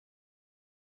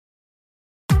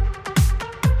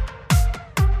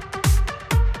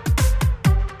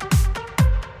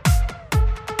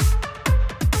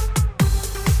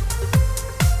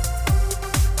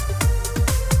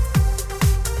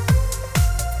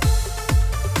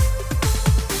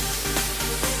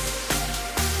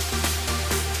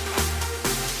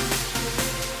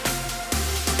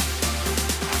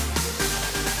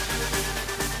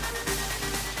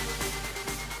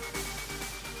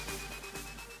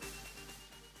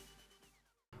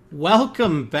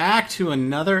Welcome back to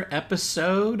another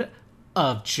episode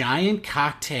of Giant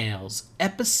Cocktails,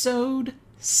 episode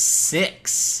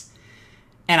 6.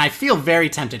 And I feel very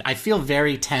tempted.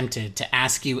 To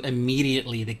ask you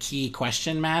immediately the key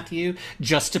question, Matthew,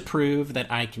 just to prove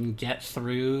that I can get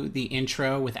through the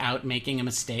intro without making a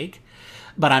mistake.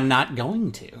 But I'm not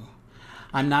going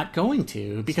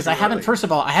to. Because I haven't, first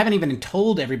of all, I haven't even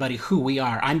told everybody who we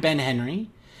are. I'm Ben Henry,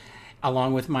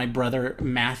 along with my brother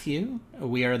Matthew.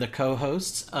 We are the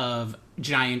co-hosts of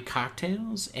Giant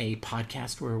Cocktails, a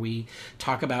podcast where we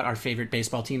talk about our favorite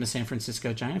baseball team, the San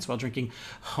Francisco Giants, while drinking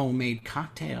homemade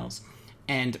cocktails.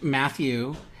 And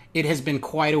Matthew, it has been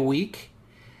quite a week.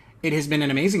 It has been an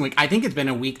amazing week. I think it's been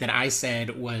a week that I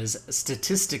said was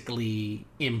statistically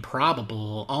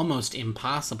improbable, almost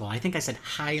impossible. I think I said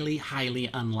highly, highly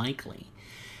unlikely.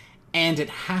 And it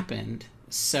happened.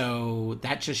 So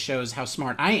that just shows how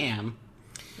smart I am.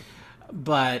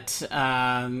 But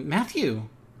Matthew,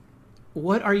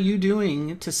 what are you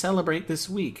doing to celebrate this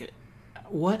week?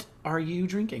 What are you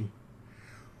drinking?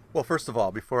 Well, first of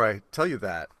all, before I tell you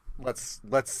that, let's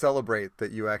celebrate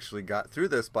that you actually got through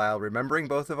this by remembering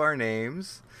both of our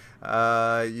names.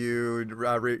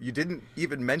 You didn't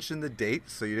even mention the date,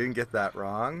 so you didn't get that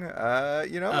wrong.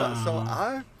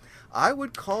 So I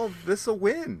would call this a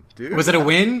win, dude. Was it a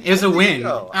win? It was a win.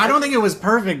 So. I don't think it was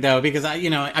perfect though, because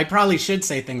I probably should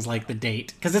say things like the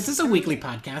date, because this is a weekly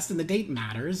podcast and the date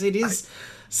matters. It is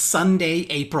Sunday,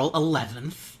 April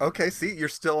 11th. Okay, see, you're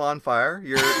still on fire.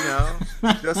 You're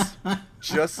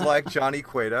just like Johnny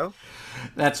Cueto.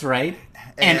 That's right.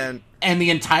 And the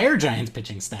entire Giants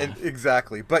pitching staff.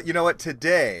 Exactly. But you know what?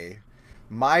 Today,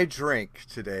 my drink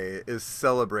today is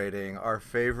celebrating our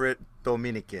favorite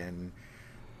Dominican,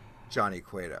 Johnny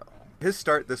Cueto. His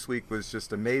start this week was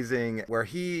just amazing, where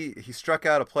he struck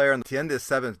out a player in the end of the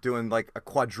seventh doing like a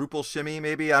quadruple shimmy,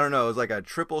 maybe. I don't know. It was like a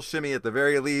triple shimmy at the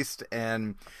very least.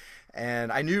 And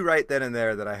I knew right then and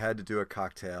there that I had to do a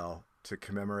cocktail to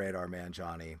commemorate our man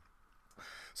Johnny.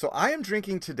 So I am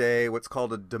drinking today what's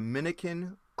called a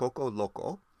Dominican Coco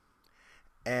Loco.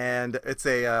 And it's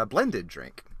a blended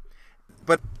drink.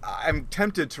 But I'm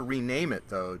tempted to rename it,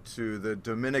 though, to the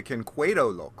Dominican Cueto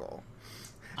Loco.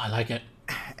 I like it.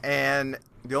 And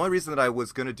the only reason that I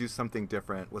was going to do something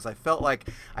different was I felt like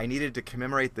I needed to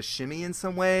commemorate the shimmy in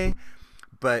some way.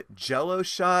 But Jello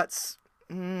shots,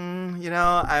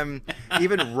 I'm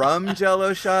even rum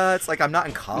Jello shots. Like, I'm not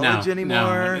in college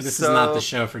anymore. No, this is not the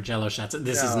show for Jello shots.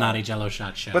 This is not a Jello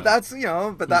shot show. But that's,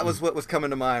 that was what was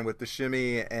coming to mind with the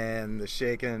shimmy and the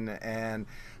shaken. And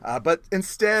but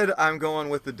instead, I'm going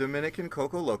with the Dominican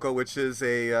Coco Loco, which is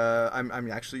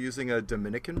I'm actually using a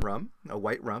Dominican rum, a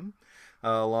white rum,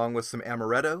 along with some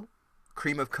amaretto,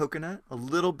 cream of coconut, a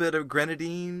little bit of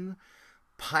grenadine,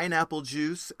 pineapple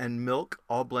juice, and milk,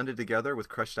 all blended together with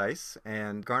crushed ice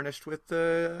and garnished with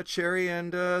a cherry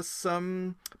and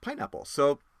some pineapple.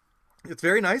 So it's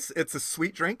very nice. It's a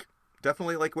sweet drink.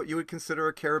 Definitely like what you would consider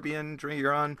a Caribbean drink.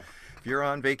 If you're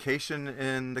on vacation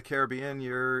in the Caribbean,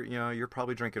 you're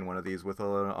probably drinking one of these with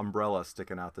an umbrella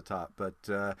sticking out the top. But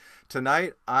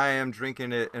tonight I am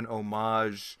drinking it in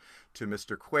homage to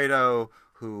Mr. Cueto,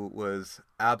 who was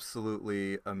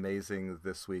absolutely amazing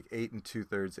this week. 8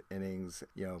 2/3 innings.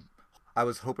 I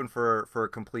was hoping for a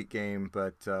complete game,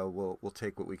 but we'll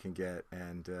take what we can get,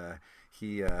 and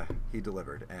he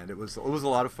delivered, and it was a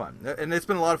lot of fun. And it's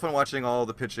been a lot of fun watching all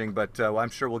the pitching, but I'm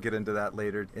sure we'll get into that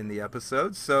later in the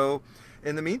episode. So,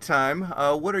 in the meantime,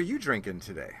 what are you drinking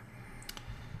today?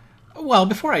 Well,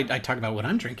 before I talk about what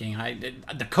I'm drinking,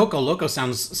 the Coco Loco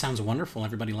sounds wonderful.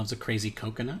 Everybody loves a crazy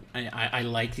coconut. I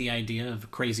like the idea of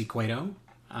crazy Cueto.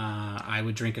 I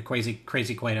would drink a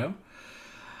crazy Cueto.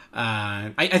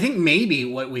 I think maybe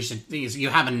what we should do is you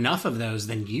have enough of those,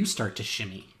 then you start to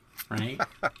shimmy, right?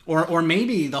 or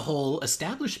maybe the whole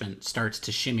establishment starts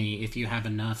to shimmy if you have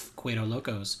enough Cueto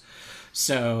Locos.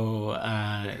 So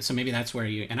maybe that's where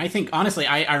you. And I think honestly,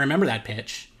 I remember that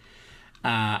pitch.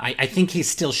 I think he's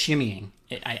still shimmying.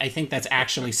 I think that's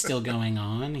actually still going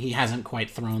on. He hasn't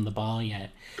quite thrown the ball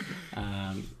yet.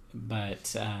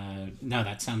 But no,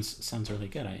 that sounds really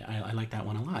good. I like that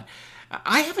one a lot.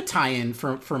 I have a tie-in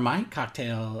for my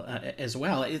cocktail as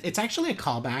well. It's actually a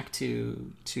callback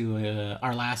to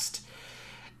our last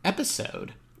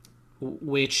episode,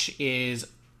 which is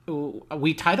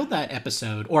we titled that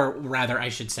episode, or rather, I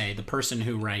should say, the person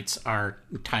who writes our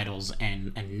titles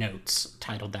and notes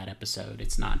titled that episode.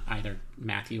 It's not either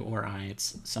Matthew or I.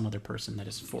 It's some other person that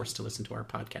is forced to listen to our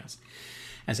podcast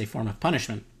as a form of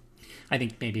punishment. I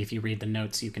think maybe if you read the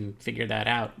notes, you can figure that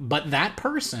out. But that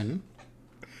person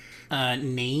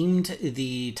named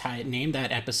that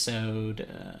episode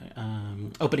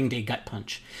 "Opening Day Gut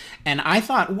Punch," and I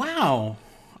thought, wow,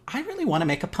 I really want to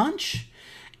make a punch,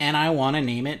 and I want to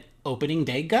name it "Opening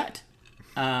Day Gut,"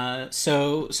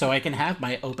 so I can have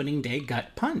my opening day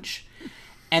gut punch,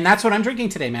 and that's what I'm drinking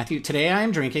today, Matthew. Today I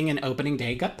am drinking an opening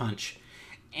day gut punch,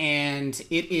 and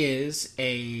it is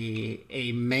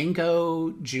a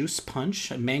mango juice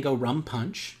punch, a mango rum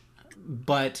punch.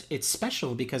 But it's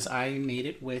special because I made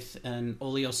it with an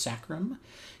oleosaccharum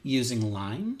using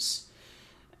limes.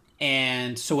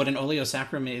 And so what an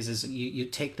oleosaccharum is you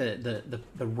take the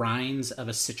rinds of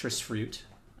a citrus fruit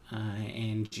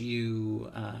and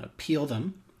you peel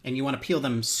them. And you want to peel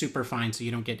them super fine so you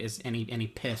don't get any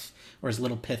pith or as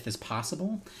little pith as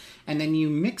possible. And then you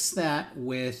mix that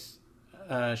with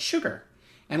sugar.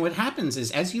 And what happens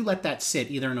is, as you let that sit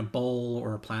either in a bowl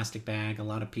or a plastic bag, a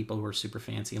lot of people who are super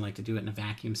fancy like to do it in a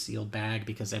vacuum sealed bag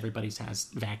because everybody has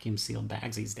vacuum sealed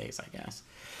bags these days, I guess.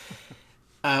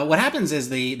 What happens is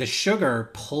the sugar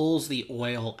pulls the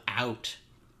oil out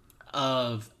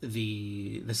of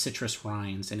the citrus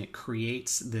rinds, and it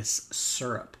creates this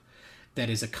syrup that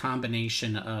is a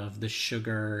combination of the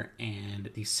sugar and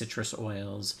the citrus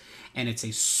oils, and it's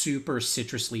a super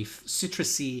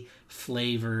citrusy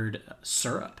flavored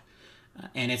syrup.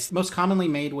 And it's most commonly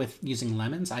made with using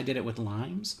lemons. I did it with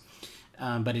limes,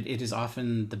 but it is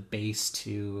often the base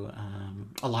to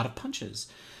a lot of punches.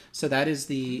 So that is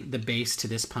the base to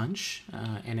this punch,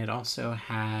 and it also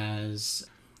has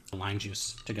lime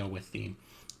juice to go with the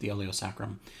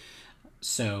oleosaccharum.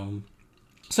 So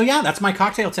yeah, that's my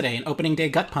cocktail today, an opening day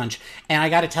gut punch. And I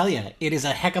got to tell you, it is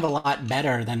a heck of a lot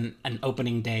better than an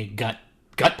opening day gut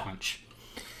punch.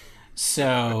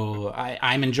 So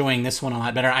I'm enjoying this one a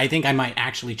lot better. I think I might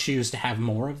actually choose to have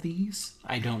more of these.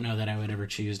 I don't know that I would ever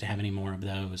choose to have any more of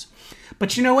those.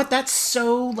 But you know what? That's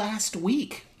so last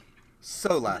week.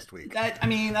 So last week.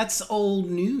 That's old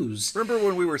news. Remember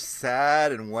when we were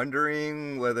sad and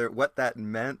wondering what that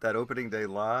meant, that opening day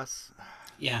loss?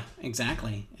 Yeah,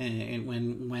 exactly. And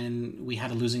when we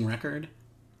had a losing record.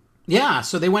 Yeah,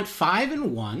 so they went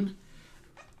 5-1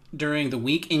 during the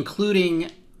week, including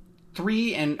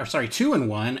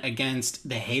 2-1 against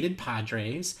the hated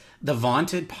Padres, the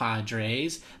vaunted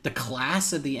Padres, the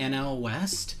class of the NL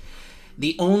West,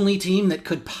 the only team that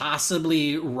could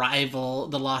possibly rival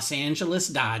the Los Angeles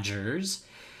Dodgers.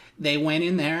 They went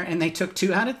in there and they took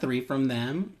 2 out of 3 from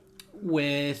them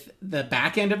with the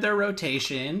back end of their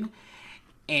rotation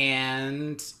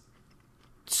and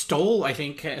stole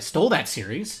that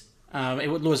series.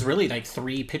 It was really like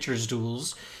 3 pitchers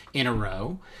duels in a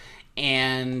row.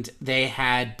 And they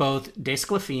had both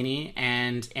DeSclafani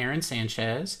and Aaron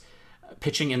Sanchez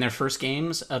pitching in their first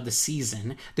games of the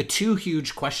season. The 2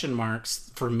 huge question marks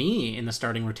for me in the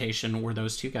starting rotation were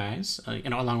those 2 guys,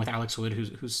 along with Alex Wood,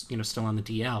 who's still on the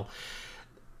DL.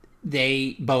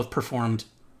 They both performed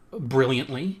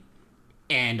brilliantly,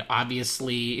 and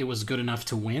obviously it was good enough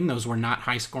to win. Those were not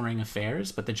high-scoring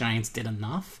affairs, but the Giants did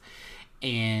enough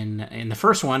in the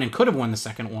first one and could have won the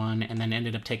second one, and then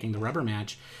ended up taking the rubber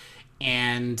match.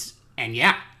 And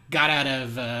yeah, got out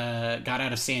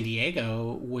of San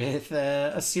Diego with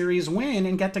a series win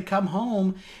and got to come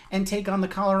home and take on the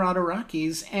Colorado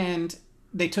Rockies, and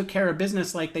they took care of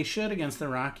business like they should against the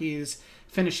Rockies,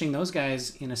 finishing those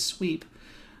guys in a sweep.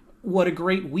 What a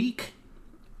great week.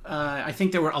 I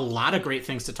think there were a lot of great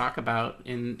things to talk about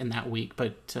in that week,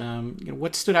 but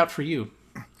what stood out for you?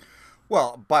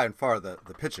 Well, by and far, the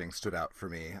pitching stood out for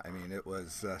me. I mean, it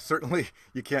was certainly,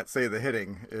 you can't say the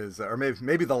hitting is, or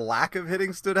maybe the lack of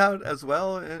hitting stood out as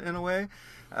well in a way.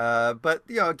 But,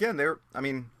 again,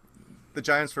 the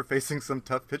Giants were facing some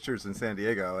tough pitchers in San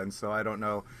Diego, and so I don't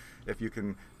know if you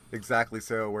can exactly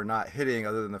say, oh, we're not hitting,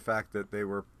 other than the fact that they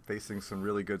were facing some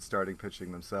really good starting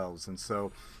pitching themselves. And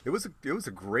so it was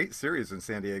a great series in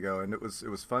San Diego, and it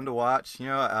was fun to watch.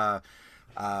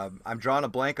 I'm drawing a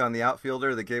blank on the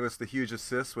outfielder that gave us the huge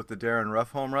assist with the Darren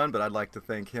Ruff home run, but I'd like to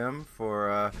thank him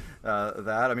for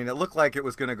that. I mean, it looked like it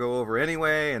was going to go over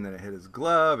anyway, and then it hit his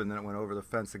glove, and then it went over the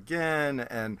fence again,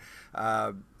 and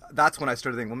that's when I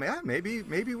started thinking, well, man,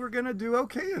 maybe we're going to do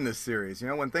okay in this series.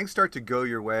 When things start to go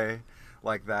your way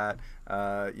like that,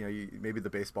 maybe the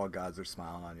baseball gods are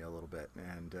smiling on you a little bit,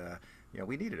 and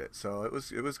we needed it. So it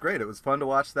was great. It was fun to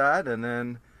watch that, and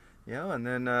then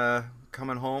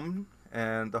coming home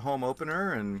and the home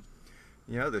opener, and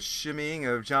the shimmying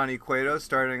of Johnny Cueto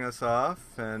starting us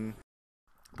off, and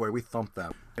boy, we thumped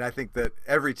them. And I think that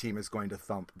every team is going to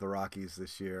thump the Rockies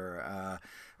this year.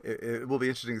 It will be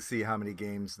interesting to see how many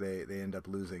games they end up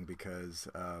losing, because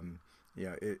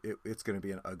it's going to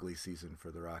be an ugly season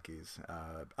for the Rockies.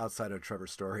 Outside of Trevor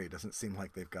Story, it doesn't seem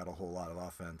like they've got a whole lot of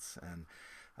offense, and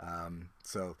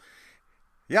so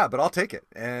yeah, but I'll take it.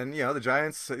 And the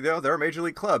Giants, they're a major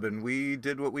league club, and we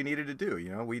did what we needed to do.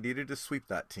 We needed to sweep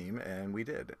that team, and we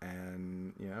did.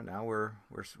 And now we're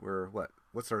what?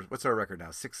 What's our record now?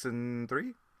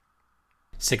 6-3.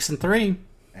 6-3.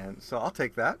 And so I'll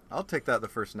take that. I'll take that the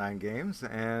first 9 games,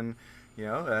 and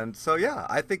and so yeah,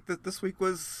 I think that this week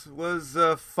was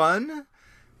fun.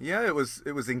 Yeah, it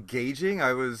was engaging.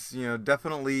 I was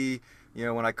definitely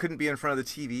when I couldn't be in front of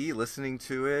the TV, listening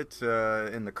to it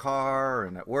in the car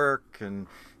and at work, and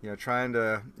trying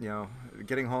to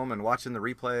getting home and watching the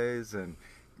replays, and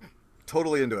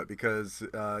totally into it because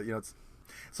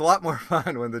it's a lot more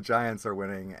fun when the Giants are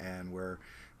winning and we're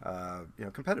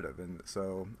competitive. And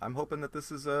so I'm hoping that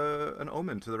this is an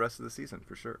omen to the rest of the season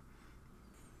for sure.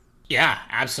 Yeah,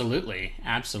 absolutely,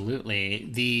 absolutely.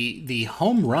 The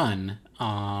home run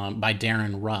by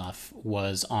Darren Ruff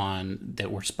was on that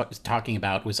we're talking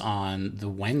about was on the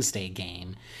Wednesday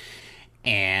game,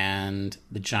 and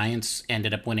the Giants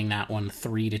ended up winning that one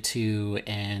 3-2.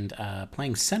 And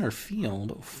playing center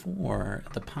field for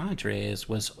the Padres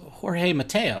was Jorge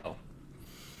Mateo.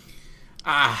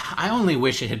 I only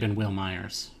wish it had been Will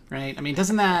Myers. Right? I mean,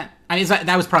 doesn't that...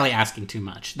 that was probably asking too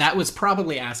much. That was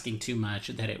probably asking too much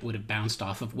that it would have bounced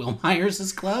off of Will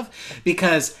Myers' glove,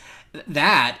 because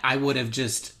that I would have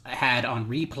just had on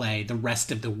replay the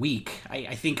rest of the week.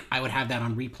 I think I would have that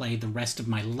on replay the rest of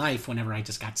my life. Whenever I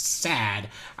just got sad,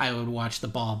 I would watch the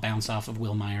ball bounce off of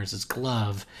Will Myers'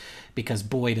 glove, because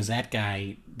boy, does that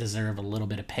guy deserve a little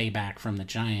bit of payback from the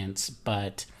Giants.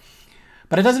 But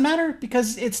it doesn't matter,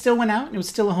 because it still went out, and it was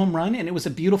still a home run, and it was a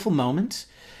beautiful moment.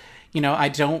 I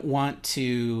don't want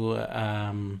to.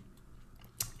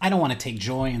 I don't want to take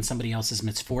joy in somebody else's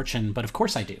misfortune, but of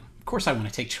course I do. Of course, I want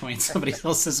to take joy in somebody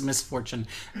else's misfortune.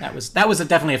 That was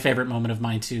definitely a favorite moment of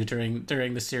mine too during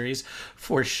the series,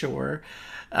 for sure.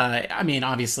 I mean,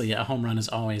 obviously, a home run is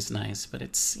always nice, but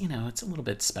it's it's a little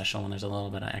bit special, and there's a little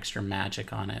bit of extra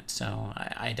magic on it. So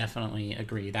I definitely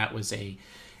agree. That was a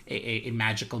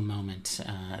magical moment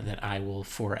that I will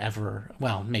forever...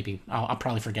 Well, maybe I'll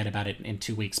probably forget about it in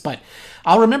 2 weeks, but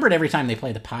I'll remember it every time they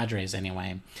play the Padres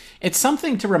anyway. It's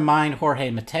something to remind Jorge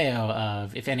Mateo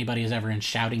of if anybody is ever in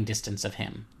shouting distance of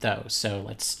him, though. So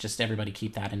let's just everybody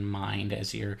keep that in mind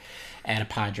as you're at a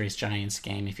Padres-Giants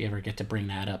game. If you ever get to bring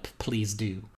that up, please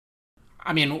do.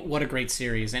 I mean, what a great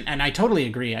series. And I totally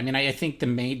agree. I mean, I think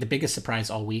the biggest surprise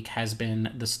all week has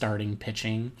been the starting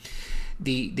pitching.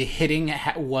 The hitting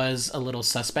was a little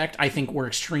suspect. I think we're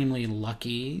extremely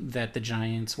lucky that the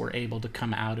Giants were able to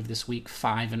come out of this week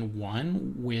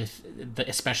 5-1 with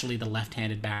especially the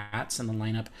left-handed bats and the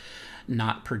lineup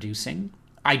not producing.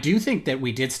 I do think that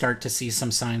we did start to see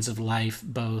some signs of life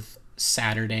both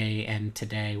Saturday and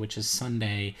today, which is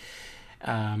Sunday,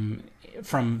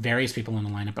 from various people in the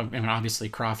lineup. I mean, obviously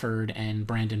Crawford and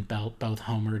Brandon Belt both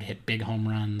homered, hit big home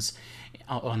runs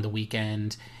on the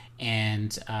weekend.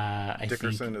 And I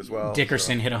Dickerson think as well.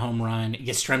 Dickerson hit a home run.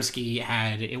 Yastrzemski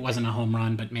it wasn't a home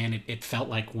run, but man, it felt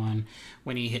like one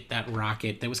when he hit that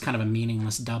rocket. That was kind of a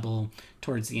meaningless double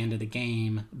towards the end of the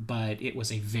game, but it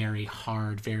was a very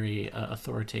hard, very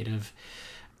authoritative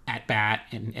at bat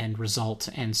and result,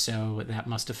 and so that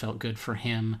must have felt good for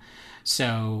him.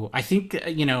 So I think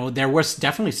there was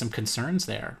definitely some concerns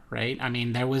there, right? I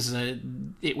mean, it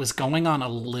was going on a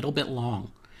little bit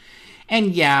long.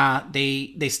 And yeah,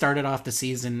 they started off the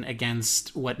season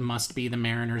against what must be the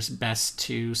Mariners' best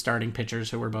 2 starting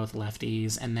pitchers, who were both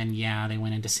lefties. And then, yeah, they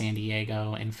went into San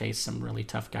Diego and faced some really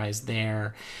tough guys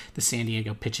there. The San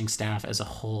Diego pitching staff as a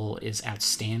whole is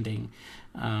outstanding.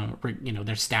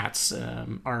 Their stats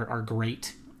are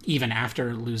great, even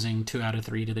after losing 2 out of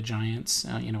 3 to the Giants.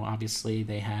 Obviously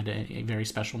they had a very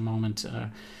special moment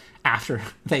after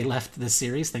they left the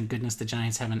series. Thank goodness the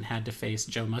Giants haven't had to face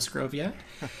Joe Musgrove yet.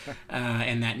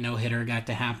 And that no-hitter got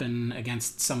to happen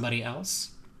against somebody else.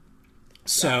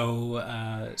 So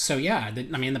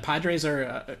the Padres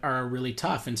are really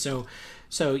tough. And so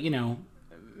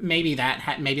maybe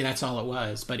that's all it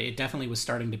was, but it definitely was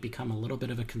starting to become a little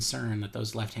bit of a concern that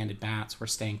those left-handed bats were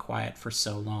staying quiet for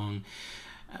so long.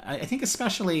 I think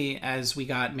especially as we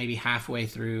got maybe halfway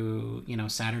through,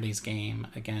 Saturday's game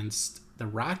against the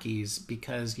Rockies,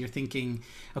 because you're thinking,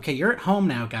 okay, you're at home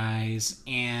now, guys,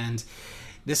 and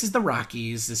this is the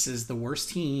Rockies. This is the worst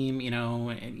team,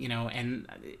 and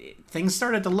things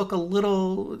started to look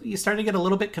you started to get a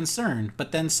little bit concerned,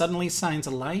 but then suddenly signs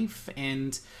of life.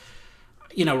 And,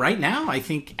 right now, I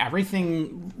think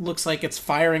everything looks like it's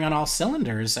firing on all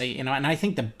cylinders. And I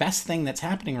think the best thing that's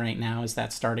happening right now is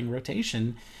that starting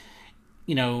rotation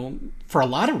for a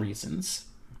lot of reasons.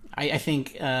 I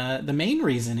think the main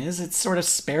reason is it's sort of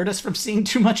spared us from seeing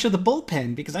too much of the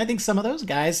bullpen, because I think some of those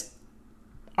guys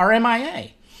are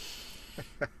MIA.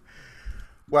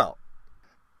 Well,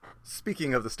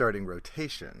 speaking of the starting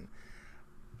rotation,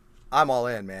 I'm all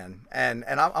in, man, and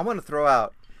I want to throw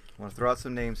out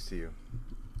some names to you.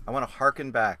 I want to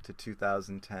harken back to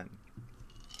 2010.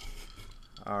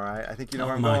 All right, I think you know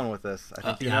where I'm going with this. I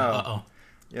think you know.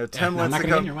 Tim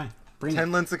Lincecum,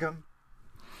 Lincecum,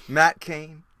 Matt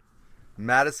Cain,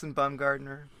 Madison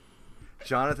Bumgarner,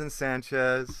 Jonathan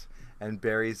Sanchez, and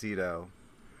Barry Zito.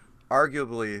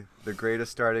 Arguably the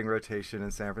greatest starting rotation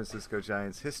in San Francisco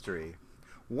Giants history.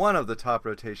 One of the top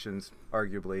rotations,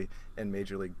 arguably, in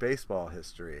Major League Baseball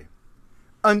history.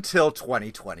 Until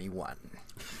 2021.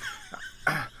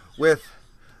 With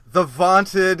the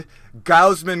vaunted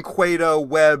Gausman, Cueto,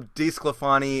 Webb,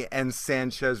 DeSclafani, and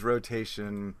Sanchez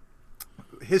rotation.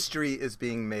 History is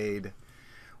being made.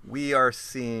 We are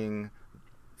seeing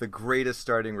the greatest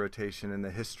starting rotation in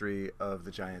the history of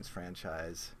the Giants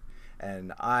franchise.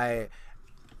 And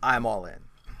I'm all in.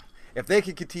 If they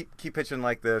can keep pitching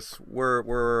like this, we're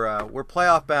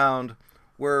playoff bound.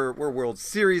 We're World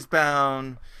Series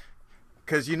bound.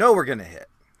 Because we're gonna hit.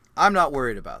 I'm not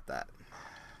worried about that.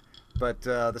 But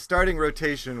the starting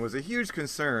rotation was a huge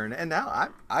concern, and now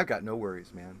I've got no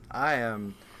worries, man. I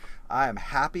am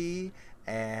happy,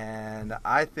 and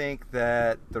I think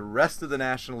that the rest of the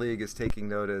National League is taking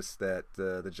notice that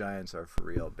the Giants are for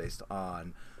real based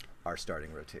on our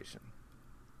starting rotation.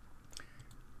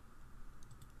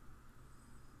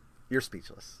 You're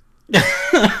speechless.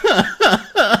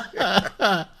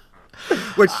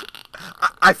 Which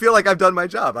I feel like I've done my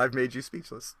job. I've made you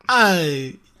speechless.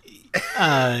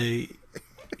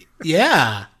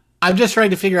 Yeah. I'm just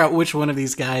trying to figure out which one of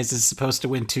these guys is supposed to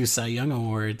win 2 Cy Young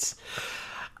awards.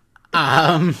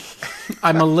 I'm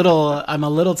a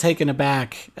little taken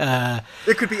aback.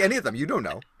 It could be any of them. You don't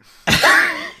know.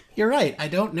 You're right. I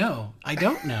don't know. I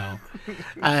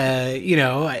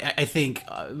think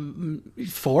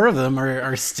 4 of them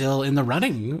are still in the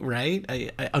running,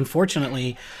 right?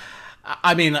 Unfortunately,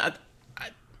 I mean,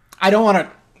 I don't want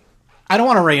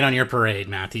to rain on your parade,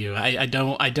 Matthew. I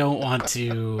don't want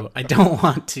to.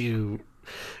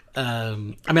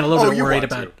 I'm a little bit worried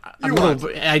about.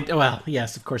 Well,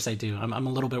 yes, of course I do. I'm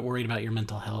a little bit worried about your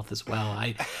mental health as well.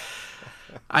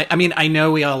 I mean, I know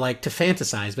we all like to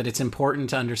fantasize, but it's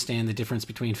important to understand the difference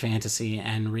between fantasy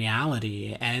and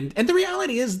reality. And the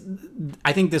reality is,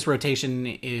 I think this rotation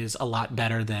is a lot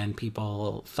better than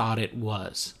people thought it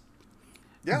was.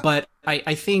 Yeah. But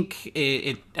I think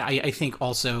I think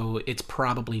also it's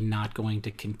probably not going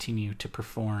to continue to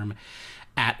perform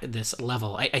at this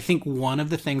level. I think one of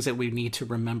the things that we need to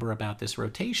remember about this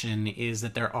rotation is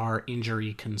that there are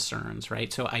injury concerns,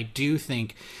 right? So I do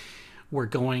think we're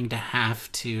going to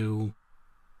have to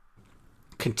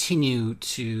continue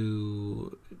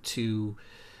to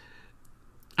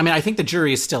I mean, I think the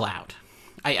jury is still out.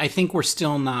 I think we're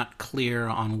still not clear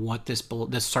on what this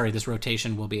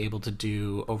rotation will be able to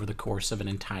do over the course of an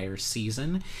entire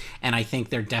season. And I think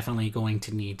they're definitely going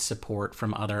to need support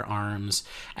from other arms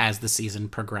as the season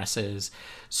progresses.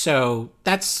 So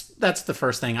that's the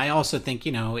first thing. I also think,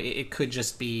 it could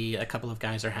just be a couple of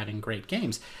guys are having great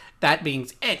games. That being,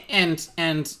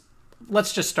 and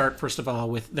let's just start, first of all,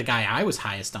 with the guy I was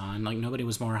highest on. Like, nobody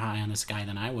was more high on this guy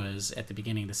than I was at the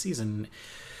beginning of the season.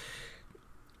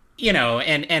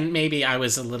 And maybe I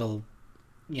was a little,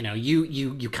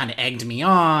 you kind of egged me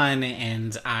on,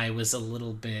 and I was a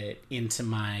little bit into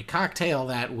my cocktail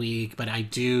that week, but I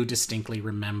do distinctly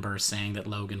remember saying that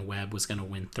Logan Webb was going to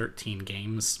win 13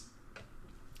 games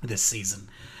this season.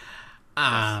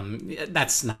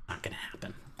 That's not going to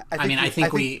happen. I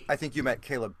think you meant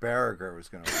Caleb Berriger was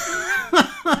going to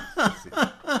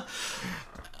win.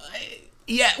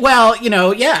 Yeah,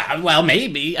 well,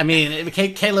 maybe. I mean,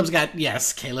 Caleb's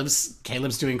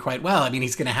doing quite well. I mean,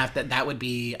 he's going to have that would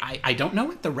be, I don't know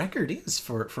what the record is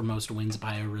for most wins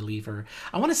by a reliever.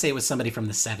 I want to say it was somebody from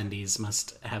the 70s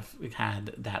must have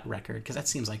had that record, because that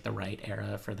seems like the right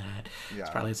era for that. Yeah. It's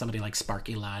probably somebody like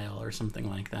Sparky Lyle or something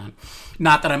like that.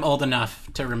 Not that I'm old enough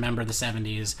to remember the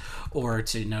 70s or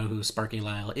to know who Sparky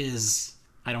Lyle is.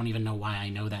 I don't even know why I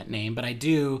know that name, but I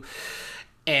do.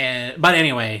 But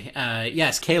anyway,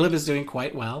 yes, Caleb is doing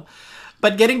quite well.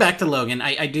 But getting back to Logan,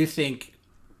 I do think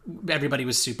everybody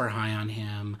was super high on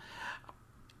him.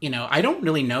 I don't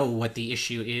really know what the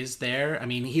issue is there. I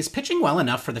mean, he's pitching well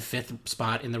enough for the 5th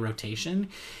spot in the rotation.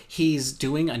 He's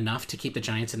doing enough to keep the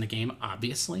Giants in the game,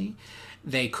 obviously.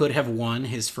 They could have won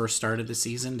his first start of the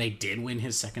season. They did win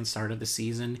his second start of the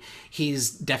season.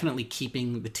 He's definitely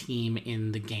keeping the team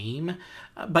in the game,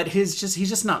 but he's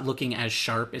just not looking as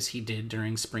sharp as he did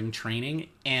during spring training.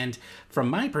 And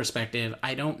from my perspective,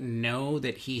 I don't know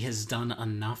that he has done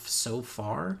enough so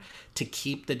far to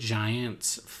keep the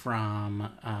Giants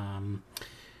from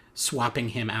swapping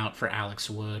him out for Alex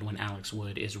Wood when Alex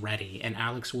Wood is ready. And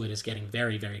Alex Wood is getting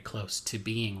very, very close to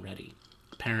being ready.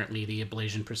 Apparently the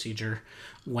ablation procedure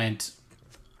went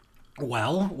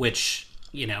well, which,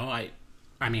 I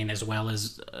mean, as well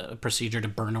as a procedure to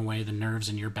burn away the nerves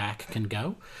in your back can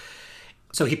go.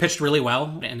 So he pitched really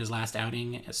well in his last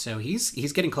outing. So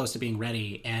he's getting close to being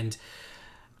ready. And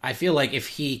I feel like if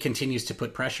he continues to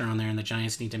put pressure on there and the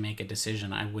Giants need to make a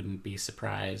decision, I wouldn't be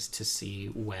surprised to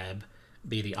see Webb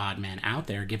be the odd man out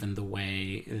there, given the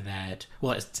way that,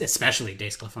 well, especially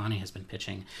DeSclafani has been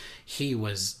pitching. He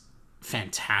was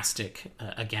fantastic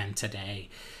again today,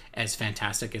 as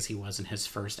fantastic as he was in his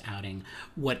first outing.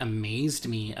 What amazed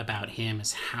me about him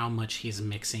is how much he's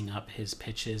mixing up his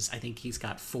pitches. I think he's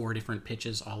got 4 different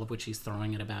pitches, all of which he's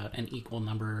throwing at about an equal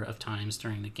number of times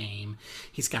during the game.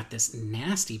 He's got this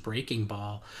nasty breaking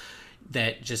ball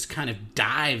that just kind of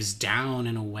dives down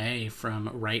and away from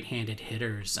right-handed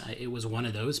hitters. It was one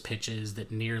of those pitches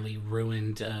that nearly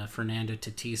ruined Fernando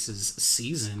Tatis's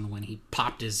season when he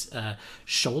popped his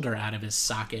shoulder out of his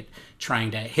socket trying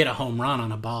to hit a home run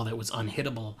on a ball that was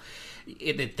unhittable.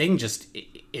 The thing just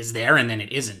is there and then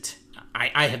it isn't.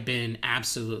 I have been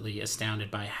absolutely astounded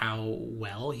by how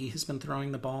well he has been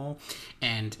throwing the ball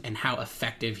and how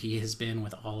effective he has been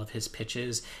with all of his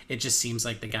pitches. It just seems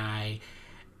like the guy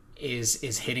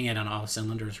is hitting it on all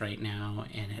cylinders right now,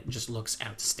 and it just looks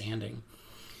outstanding.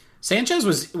 Sanchez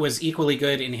was equally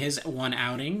good in his one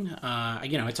outing.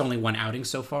 It's only one outing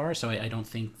so far, so I don't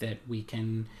think that we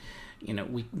can,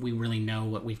 we really know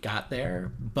what we've got there.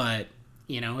 But,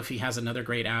 if he has another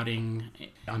great outing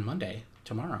on Monday,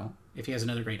 tomorrow, if he has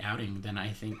another great outing, then I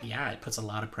think, it puts a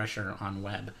lot of pressure on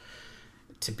Webb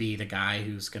to be the guy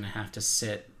who's going to have to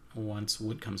sit once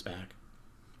Wood comes back.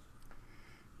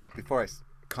 Before I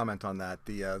comment on that,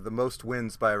 the most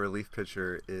wins by a relief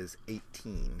pitcher is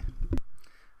 18.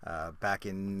 Back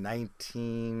in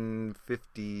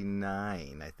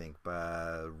 1959, I think,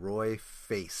 by Roy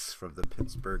Face from the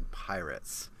Pittsburgh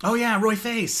Pirates. Oh yeah, Roy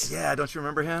Face. Yeah, don't you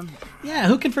remember him? Yeah,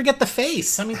 who can forget the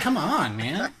face? I mean, come on,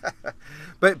 man.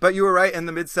 But you were right. In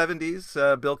the mid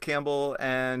 70s, Bill Campbell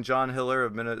and John Hiller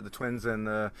of the Twins and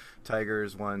the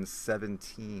Tigers won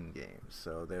 17 games.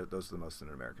 So those are the most in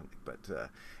an American League. But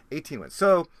 18 wins.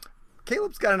 So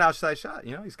Caleb's got an outside shot.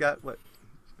 He's got what?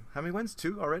 How many wins?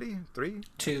 2 already? 3?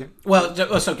 2. Well,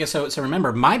 so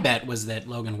remember, my bet was that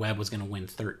Logan Webb was going to win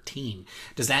 13.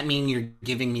 Does that mean you're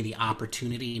giving me the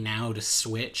opportunity now to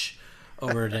switch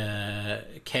over to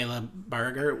Caleb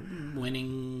Berger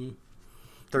winning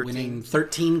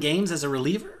 13 games as a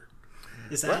reliever?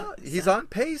 He's on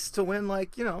pace to win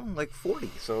like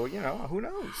 40. So, who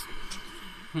knows?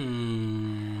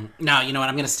 No, you know what?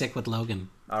 I'm going to stick with Logan.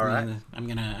 All right. I'm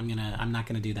not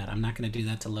going to do that. I'm not going to do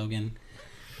that to Logan.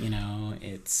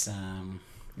 It's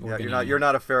you're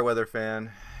not a Fairweather fan.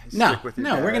 No,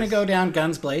 we're going to go down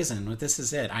guns blazing. This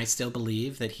is it. I still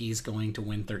believe that he's going to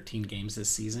win 13 games this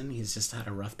season. He's just had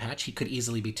a rough patch. He could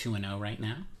easily be 2-0 right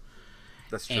now.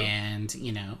 That's true. And,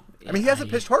 he hasn't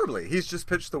pitched horribly. He's just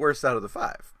pitched the worst out of the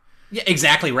 5. Yeah,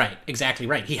 exactly right.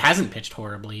 He hasn't pitched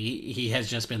horribly. He has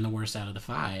just been the worst out of the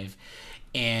 5.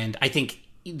 And I think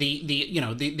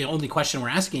the only question we're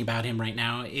asking about him right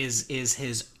now is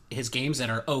his games that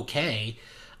are okay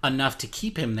enough to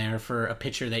keep him there for a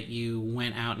pitcher that you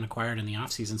went out and acquired in the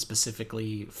offseason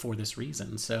specifically for this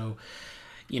reason. So,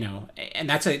 and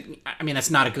that's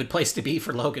not a good place to be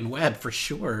for Logan Webb for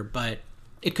sure, but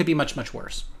it could be much, much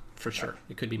worse for sure.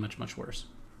 It could be much, much worse.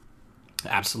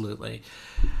 Absolutely.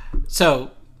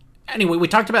 So anyway, we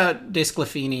talked about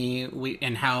DeSclafani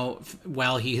and how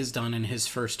well he has done in his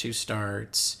first 2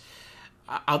 starts.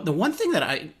 The one thing that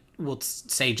I will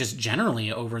say just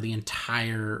generally over the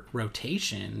entire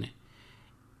rotation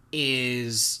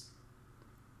is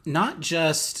not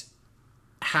just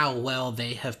how well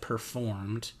they have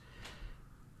performed,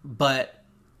 but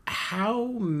how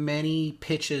many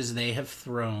pitches they have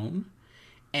thrown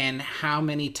and how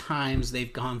many times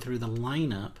they've gone through the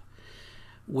lineup,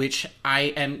 which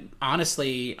I'm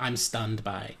stunned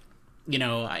by.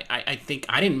 I think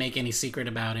I didn't make any secret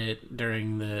about it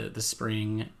during the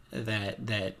spring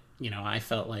that I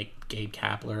felt like Gabe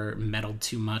Kapler meddled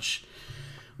too much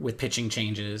with pitching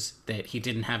changes, that he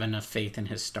didn't have enough faith in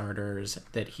his starters,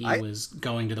 that he was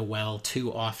going to the well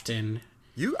too often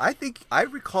I think I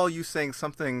recall you saying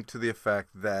something to the effect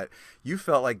that you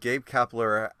felt like Gabe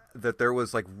Kapler, that there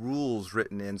was like rules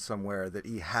written in somewhere that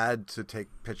he had to take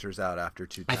pitchers out after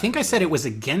two I think I times. said it was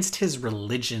against his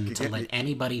religion to let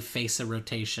anybody face a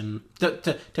rotation,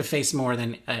 to face more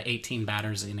than 18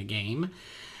 batters in a game.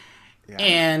 Yeah.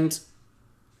 And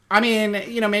I mean,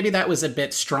 maybe that was a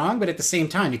bit strong, but at the same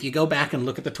time, if you go back and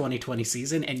look at the 2020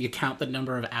 season and you count the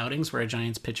number of outings where a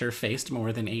Giants pitcher faced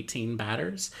more than 18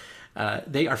 batters,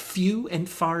 they are few and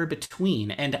far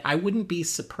between. And I wouldn't be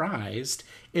surprised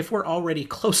if we're already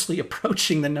closely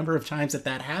approaching the number of times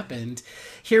that happened.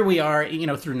 Here we are,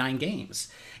 through 9 games.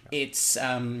 It's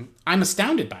I'm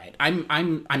astounded by it.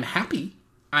 I'm happy.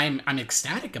 I'm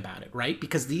ecstatic about it, right?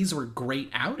 Because these were great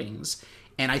outings.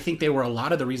 And I think they were a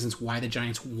lot of the reasons why the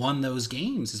Giants won those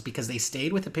games is because they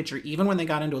stayed with the pitcher even when they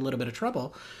got into a little bit of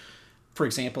trouble. For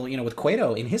example, with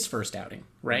Cueto in his first outing,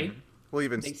 right? Mm-hmm. Well,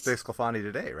 even Sclafani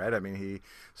today, right? I mean, he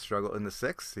struggled in the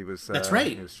 6th. He was that's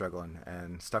right. He was struggling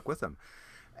and stuck with him.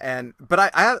 But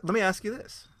I let me ask you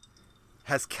this: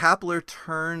 has Kapler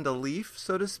turned a leaf,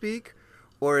 so to speak,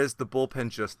 or is the bullpen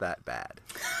just that bad?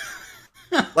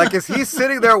 Like, is he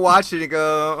sitting there watching and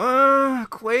go,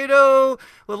 Cueto,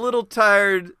 a little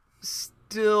tired,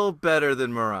 still better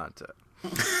than Moranta.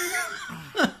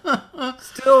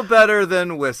 Still better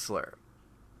than Whistler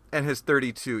and his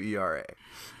 32 ERA.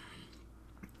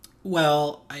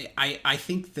 Well, I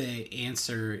think the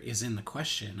answer is in the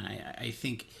question. I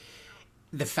think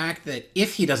the fact that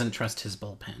if he doesn't trust his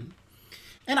bullpen,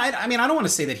 and I mean, I don't want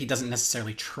to say that he doesn't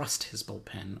necessarily trust his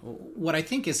bullpen. What I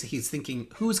think is he's thinking,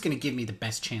 who's going to give me the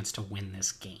best chance to win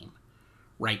this game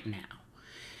right now?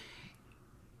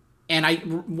 And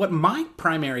what my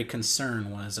primary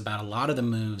concern was about a lot of the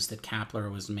moves that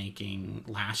Kapler was making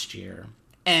last year,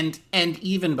 and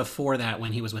even before that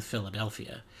when he was with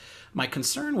Philadelphia, my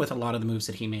concern with a lot of the moves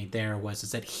that he made there was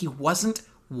that he wasn't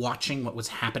watching what was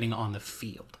happening on the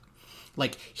field.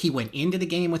 Like, he went into the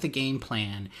game with a game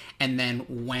plan, and then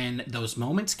when those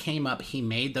moments came up, he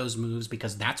made those moves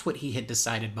because that's what he had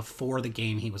decided before the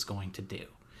game he was going to do.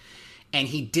 And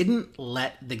he didn't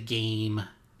let the game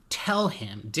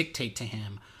dictate to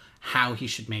him how he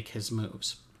should make his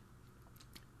moves.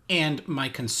 And my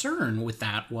concern with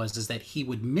that is that he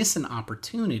would miss an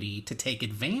opportunity to take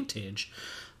advantage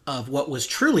of what was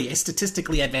truly a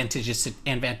statistically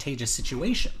advantageous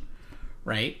situation,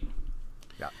 right?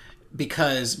 Yeah.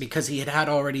 Because he had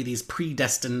already these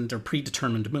predestined or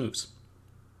predetermined moves.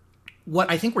 What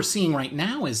I think we're seeing right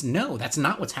now is no, that's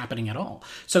not what's happening at all.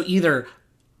 So either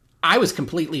I was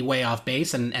completely way off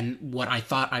base and what I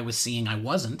thought I was seeing I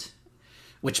wasn't,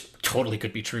 which totally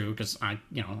could be true because I'm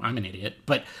an idiot.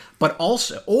 But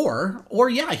also, or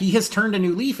yeah, he has turned a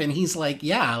new leaf and he's like,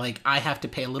 yeah, like I have to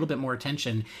pay a little bit more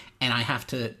attention and I have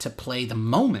to play the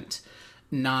moment,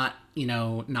 not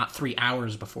 3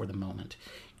 hours before the moment.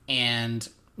 And,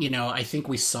 I think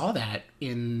we saw that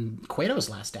in Cueto's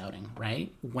last outing,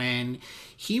 right? When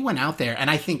he went out there, and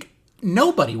I think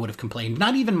nobody would have complained,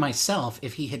 not even myself,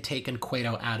 if he had taken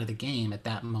Cueto out of the game at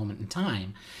that moment in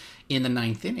time in the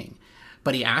 9th inning.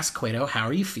 But he asked Cueto, how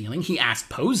are you feeling? He asked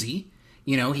Posey.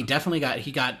 He definitely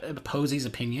got Posey's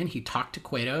opinion. He talked to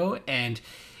Cueto, and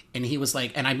he was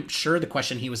like, and I'm sure the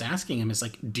question he was asking him is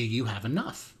like, do you have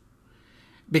enough?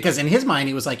 Because in his mind,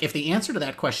 he was like, if the answer to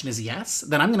that question is yes,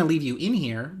 then I'm going to leave you in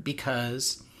here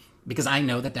because I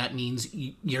know that means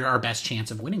you're our best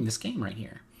chance of winning this game right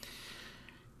here.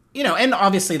 And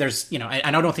obviously there's, and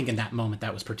I don't think in that moment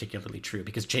that was particularly true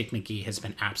because Jake McGee has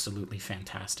been absolutely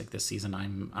fantastic this season.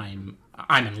 I'm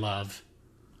in love.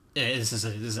 Jake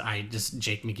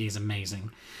McGee is amazing.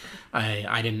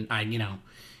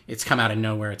 It's come out of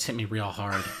nowhere. It's hit me real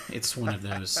hard. It's one of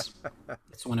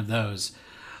those.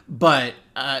 But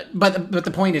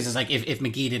the point is like if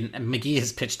McGee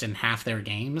has pitched in half their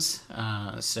games,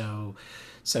 so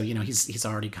he's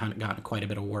already kind of gotten quite a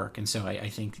bit of work, and so I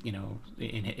think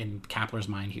in Kapler's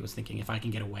mind he was thinking if I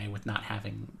can get away with not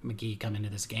having McGee come into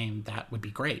this game, that would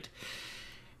be great.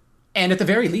 And at the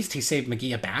very least, he saved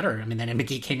McGee a batter. I mean, then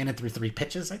McGee came in and threw 3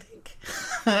 pitches, I think,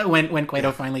 when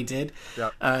Cueto finally did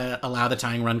allow the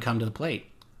tying run come to the plate.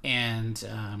 And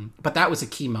but that was a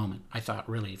key moment, I thought,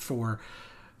 really for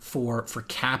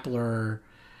Kapler,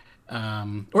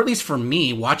 or at least for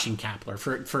me watching Kapler,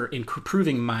 for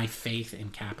improving my faith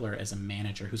in Kapler as a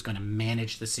manager who's going to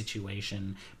manage the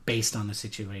situation based on the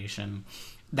situation.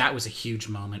 That was a huge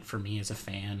moment for me as a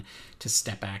fan to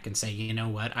step back and say, you know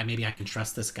what, maybe I can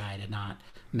trust this guy to not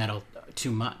meddle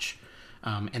too much,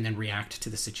 and then react to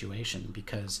the situation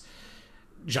because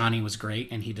Johnny was great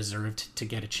and he deserved to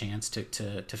get a chance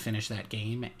to finish that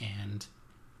game. And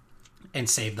and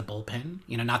save the bullpen.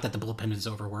 Not that the bullpen is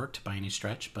overworked by any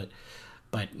stretch, but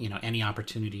any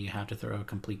opportunity you have to throw a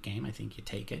complete game, I think you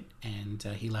take it. And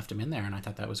he left him in there, and I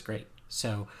thought that was great.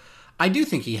 So I do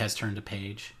think he has turned a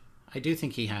page. I do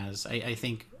think he has. I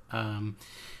think, and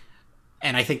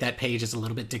I think that page is a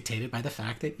little bit dictated by the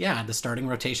fact that, the starting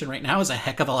rotation right now is a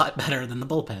heck of a lot better than the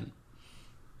bullpen.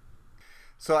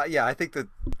 So I think that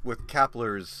with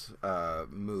Kapler's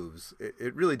moves,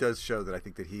 it really does show that I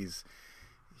think that he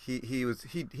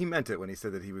meant it when he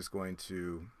said that he was going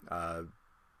to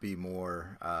be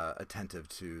more attentive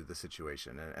to the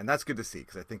situation, and that's good to see,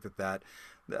 because I think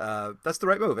that's the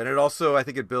right move, and it also, I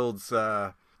think it builds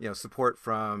support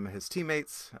from his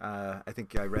teammates. I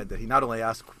think I read that he not only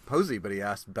asked Posey, but he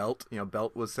asked Belt.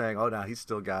 Belt was saying, "Oh, no, he's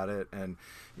still got it," and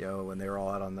when they were all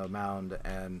out on the mound,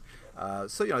 and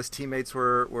so his teammates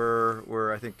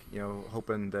were I think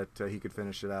hoping that he could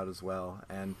finish it out as well,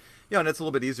 and and it's a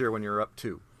little bit easier when you're up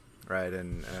two, right?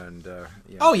 And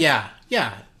oh yeah.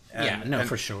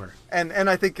 For sure. And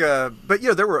I think, but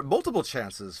there were multiple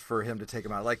chances for him to take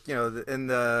him out. Like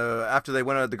after they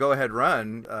went on the go-ahead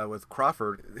run with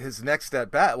Crawford, his next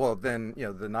at bat. Well, then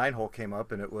the 9-hole came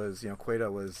up, and it was Cueto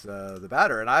was the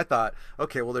batter, and I thought,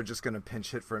 okay, well they're just going to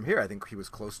pinch hit for him here. I think he was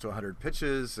close to 100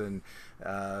 pitches, and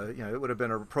it would have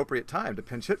been an appropriate time to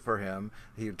pinch hit for him.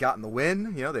 He had gotten the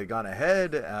win. They'd gone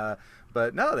ahead.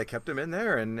 But no, they kept him in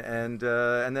there, and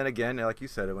then again, like you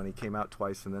said, when he came out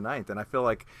twice in the 9th, and I feel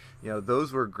like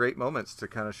those were great moments to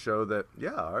kind of show that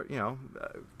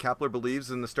Kapler believes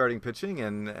in the starting pitching,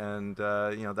 and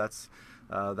that's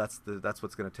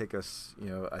what's going to take us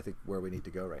I think where we need to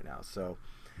go right now. So,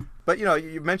 but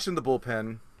you mentioned the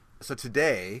bullpen. So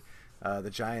today, the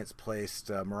Giants placed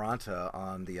Maranta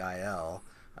on the IL.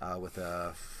 With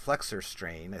a flexor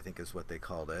strain, I think is what they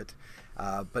called it.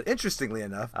 But interestingly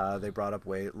enough, they brought up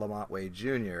Lamont Wade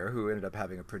Jr., who ended up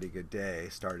having a pretty good day.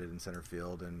 Started in center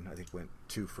field and I think went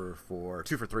 2 for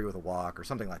 3 with a walk or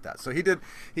something like that. So he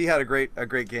had a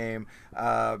great game.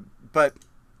 But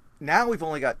now we've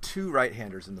only got 2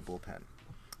 right-handers in the bullpen.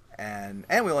 And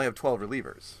we only have 12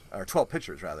 relievers, or 12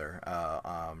 pitchers rather,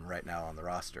 right now on the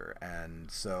roster. And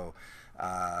so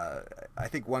I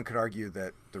think one could argue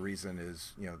that the reason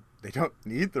is, they don't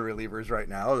need the relievers right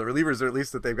now. The relievers, at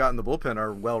least that they've got in the bullpen,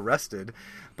 are well rested.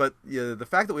 But the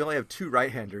fact that we only have 2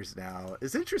 right-handers now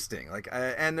is interesting.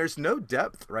 And there's no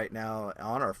depth right now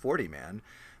on our 40-man.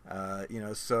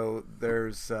 So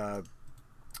there's.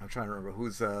 I'm trying to remember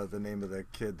who's the name of the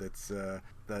kid that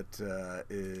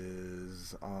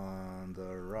is on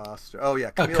the roster. Oh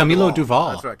yeah, Camilo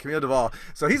Duvall. That's right, Camilo Duvall.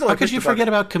 So he's only. How could you forget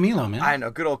about Camilo, man? I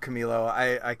know, good old Camilo.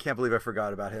 I can't believe I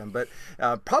forgot about him, but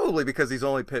probably because he's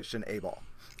only pitched an A-ball.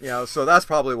 So that's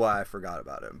probably why I forgot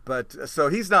about him. But so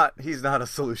he's not a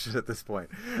solution at this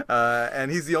point, and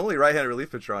he's the only right-handed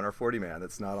relief pitcher on our 40-man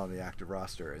that's not on the active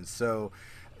roster, and so.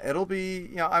 It'll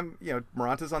be,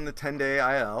 Maranta's on the 10-day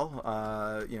IL.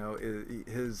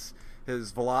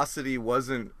 His velocity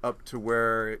wasn't up to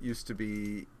where it used to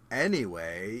be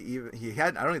anyway.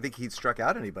 I don't even think he'd struck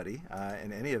out anybody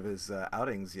in any of his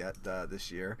outings yet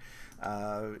this year.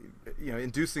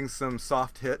 Inducing some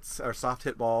soft hits or soft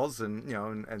hit balls,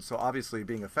 and so obviously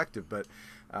being effective, but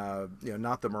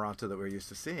not the Maranta that we're used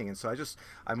to seeing. And so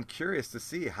I'm curious to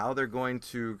see how they're going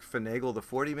to finagle the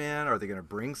 40-man. Are they going to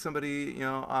bring somebody,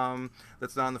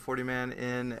 that's not on the 40-man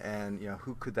in? And,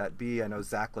 who could that be? I know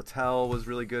Zach Littell was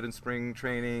really good in spring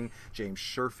training. James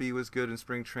Sherfy was good in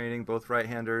spring training, both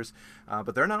right-handers.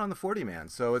 But they're not on the 40-man.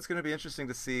 So it's going to be interesting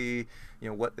to see,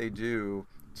 what they do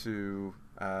to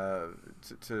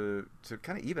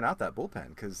kind of even out that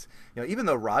bullpen, because even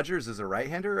though Rogers is a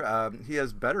right-hander, he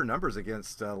has better numbers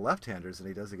against left-handers than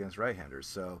he does against right-handers.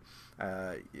 So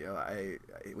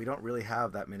we don't really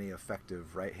have that many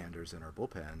effective right-handers in our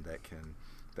bullpen that can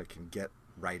get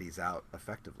righties out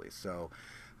effectively. So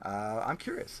I'm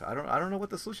curious. I don't know what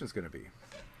the solution is going to be.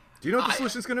 Do you know what the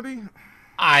solution is going to be?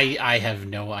 I have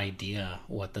no idea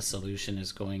what the solution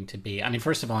is going to be. I mean,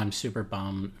 first of all, I'm super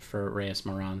bummed for Reyes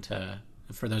Maranta.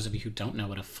 For those of you who don't know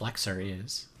what a flexor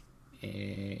is,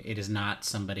 it is not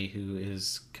somebody who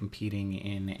is competing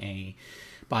in a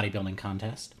bodybuilding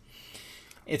contest.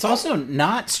 It's also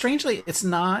not, strangely, it's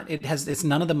none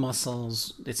of the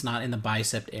muscles. It's not in the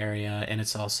bicep area, and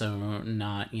it's also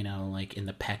not, like in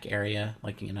the pec area,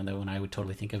 like, the one I would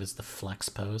totally think of as the flex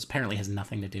pose. Apparently has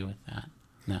nothing to do with that.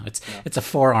 No, it's a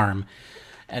forearm.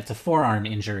 It's a forearm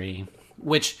injury,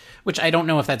 which I don't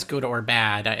know if that's good or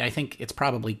bad. I think it's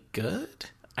probably good,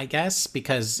 I guess,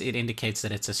 because it indicates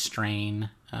that it's a strain.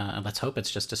 Let's hope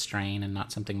it's just a strain and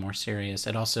not something more serious.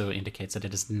 It also indicates that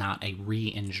it is not a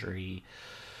re-injury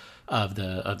of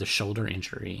the shoulder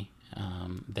injury.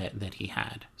 that he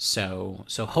had. So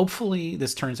hopefully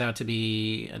this turns out to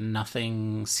be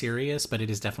nothing serious, but it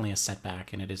is definitely a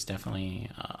setback, and it is definitely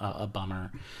a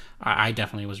bummer. I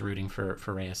definitely was rooting for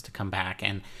Reyes to come back,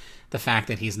 and the fact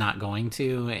that he's not going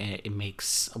to, it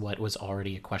makes what was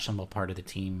already a questionable part of the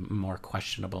team more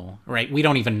questionable, right? We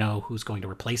don't even know who's going to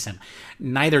replace him.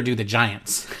 Neither do the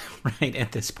Giants, right,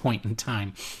 at this point in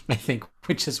time, I think,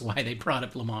 which is why they brought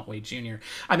up Lamont Wade Jr.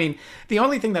 I mean, the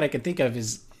only thing that I could think of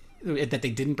is that they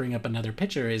didn't bring up another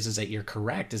pitcher is that you're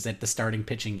correct, is that the starting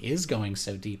pitching is going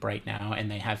so deep right now,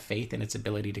 and they have faith in its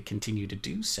ability to continue to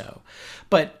do so.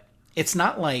 But it's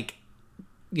not like,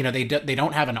 they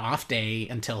don't have an off day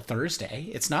until Thursday.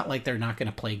 It's not like they're not going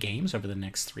to play games over the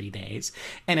next 3 days,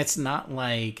 and it's not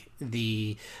like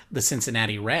the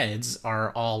Cincinnati Reds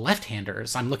are all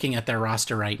left-handers. I'm looking at their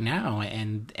roster right now,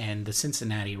 and the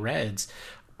Cincinnati Reds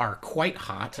are quite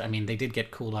hot. I mean, they did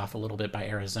get cooled off a little bit by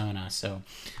Arizona, so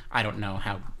I don't know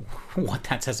what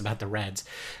that says about the Reds.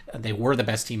 They were the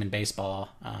best team in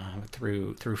baseball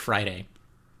through Friday.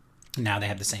 Now they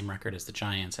have the same record as the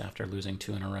Giants after losing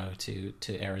 2 in a row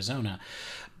to Arizona.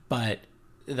 But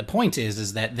the point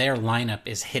is that their lineup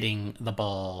is hitting the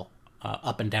ball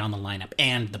up and down the lineup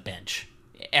and the bench.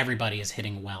 Everybody is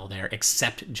hitting well there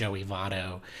except Joey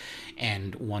Votto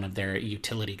and one of their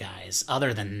utility guys.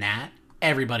 Other than that,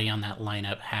 everybody on that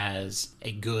lineup has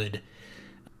a good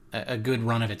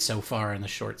run of it so far in the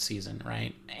short season,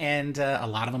 right? And a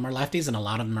lot of them are lefties and a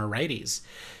lot of them are righties.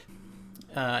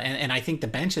 And I think the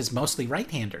bench is mostly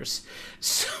right-handers.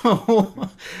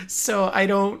 So I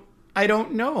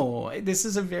don't know. This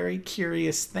is a very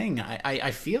curious thing.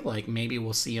 I feel like maybe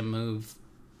we'll see a move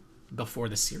before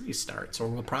the series starts, or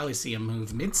we'll probably see a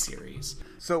move mid-series.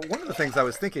 So one of the things I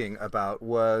was thinking about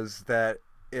was that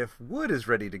if Wood is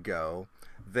ready to go,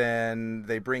 then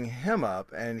they bring him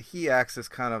up, and he acts as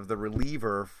kind of the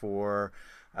reliever for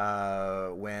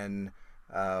when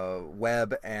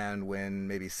Webb and when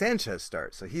maybe Sanchez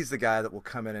starts. So he's the guy that will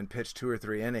come in and pitch 2 or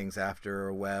 3 innings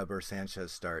after Webb or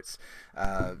Sanchez starts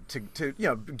to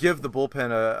give the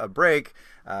bullpen a break.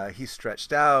 He's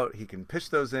stretched out. He can pitch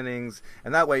those innings,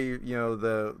 and that way,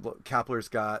 the Kepler's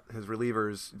got his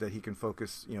relievers that he can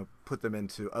focus, put them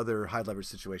into other high leverage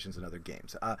situations in other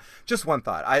games. Just one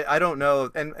thought. I don't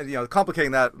know, and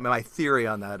complicating that, my theory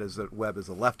on that is that Webb is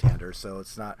a left-hander, so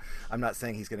it's not. I'm not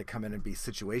saying he's going to come in and be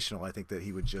situational. I think that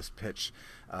he would just pitch,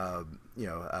 2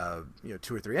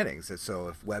 or 3 innings. So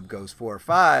if Webb goes 4 or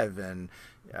 5, and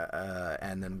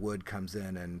then Wood comes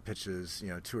in and pitches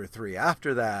 2 or 3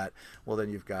 after that, well,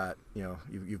 then you've got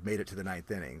you've made it to the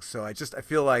 9th inning. So I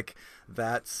feel like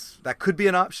that could be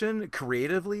an option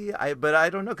creatively. But I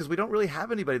don't know, because we don't really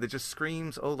have anybody that just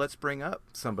screams, oh, let's bring up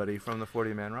somebody from the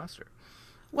 40-man roster.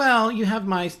 Well, you have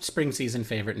my spring season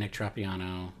favorite, Nick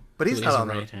Tropiano. But he's not on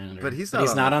right-hander. But he's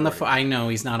not on the. I know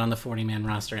he's not on the 40-man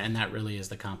roster, and that really is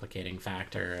the complicating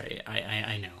factor.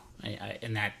 I know,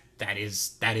 and that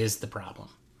is the problem,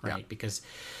 right? Yeah. Because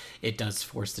it does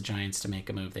force the Giants to make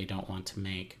a move they don't want to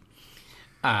make.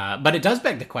 But it does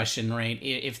beg the question, right?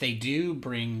 If they do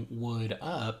bring Wood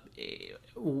up,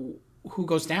 who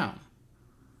goes down?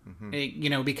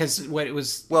 Mm-hmm. Because what it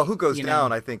was. Well, who goes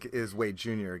down, I think, is Wade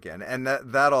Jr. again, and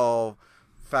that all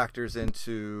factors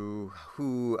into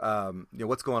who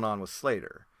what's going on with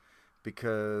Slater,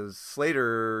 because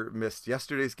Slater missed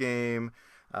yesterday's game.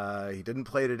 He didn't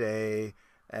play today,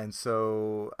 and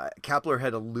so Kepler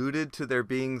had alluded to there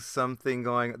being something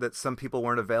going, that some people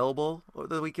weren't available over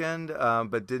the weekend,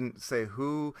 but didn't say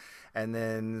who, and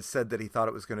then said that he thought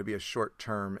it was going to be a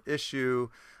short-term issue.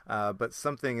 But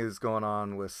something is going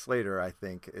on with Slater, I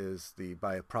think, is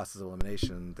by a process of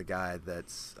elimination, the guy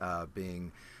that's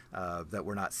being that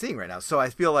we're not seeing right now. So I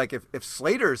feel like if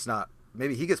Slater's not,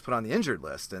 maybe he gets put on the injured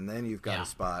list, and then you've got a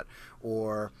spot,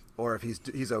 or if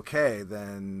he's okay,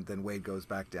 then Wade goes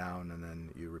back down, and then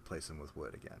you replace him with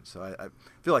Wood again. So I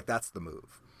feel like that's the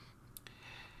move.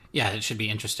 Yeah, it should be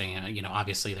interesting.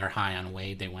 Obviously they're high on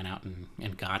Wade. They went out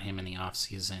and got him in the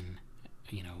offseason,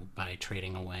 by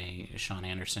trading away Sean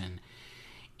Anderson,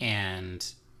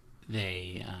 and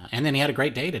then he had a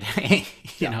great day today.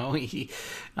 He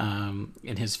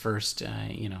in his first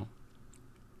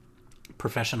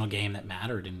professional game that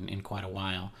mattered in quite a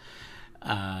while.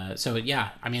 So yeah,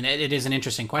 I mean, it is an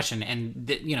interesting question,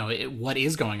 and what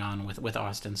is going on with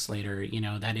Austin Slater?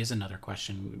 That is another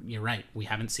question. You're right. We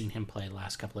haven't seen him play the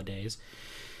last couple of days,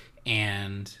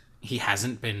 and he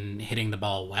hasn't been hitting the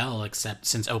ball well except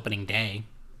since opening day.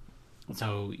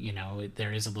 So,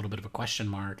 there is a little bit of a question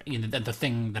mark. The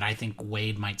thing that I think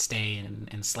Wade might stay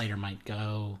and Slater might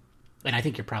go, and I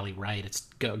think you're probably right, it's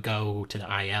go to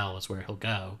the IL is where he'll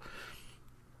go.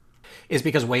 is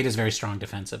because Wade is very strong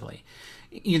defensively.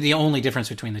 The only difference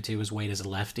between the two is Wade is a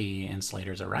lefty and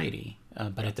Slater's a righty.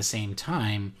 But at the same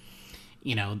time,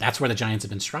 that's where the Giants have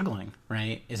been struggling,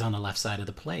 right? Is on the left side of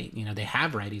the plate. They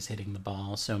have righties hitting the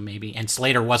ball, so maybe, and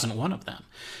Slater wasn't one of them.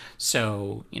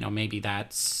 So, maybe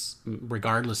that's,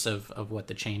 regardless of what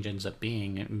the change ends up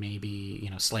being, maybe,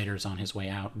 Slater's on his way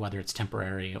out, whether it's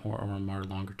temporary or a more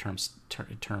longer term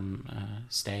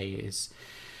stay it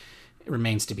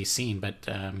remains to be seen. But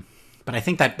I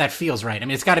think that feels right. I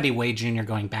mean, it's got to be Wade Jr.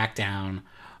 going back down,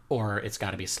 or it's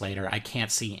got to be Slater. I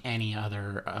can't see any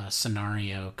other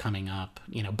scenario coming up,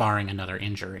 barring another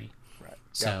injury. Right.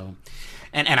 So,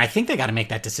 and I think they got to make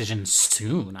that decision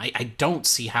soon. I don't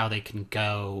see how they can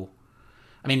go.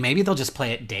 I mean, maybe they'll just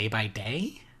play it day by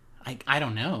day. I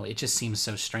don't know. It just seems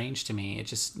so strange to me. It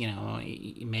just,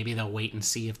 maybe they'll wait and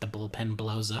see if the bullpen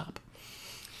blows up.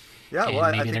 Yeah, and well,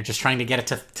 I maybe think they're just trying to get it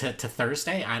to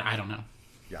Thursday. I don't know.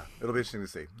 Yeah, it'll be interesting to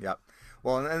see. Yeah.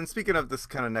 Well, and speaking of this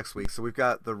kind of next week, so we've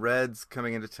got the Reds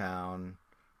coming into town,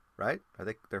 right?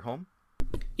 They're home?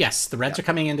 Yes, the Reds are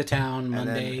coming into town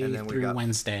Monday and then through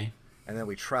Wednesday. And then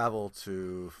we travel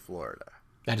to Florida.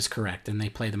 That is correct. And they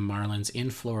play the Marlins in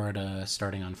Florida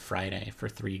starting on Friday for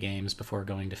 3 games before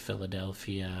going to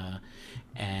Philadelphia.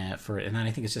 And then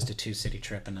I think it's just a 2-city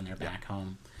trip, and then they're back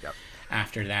home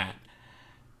after that.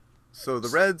 So the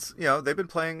Reds, they've been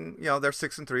playing, they're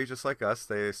 6-3 just like us.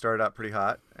 They started out pretty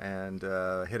hot and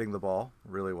hitting the ball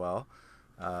really well.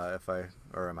 Am I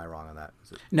wrong on that?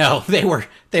 No, they were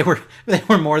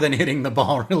more than hitting the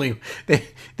ball. Really,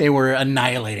 they were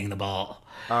annihilating the ball.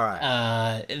 All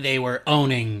right. They were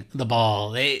owning the ball.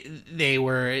 They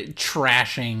were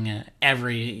trashing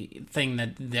everything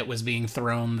that was being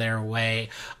thrown their way,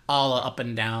 all up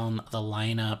and down the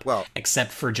lineup,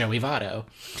 except for Joey Votto.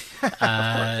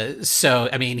 So,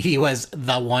 I mean, he was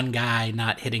the one guy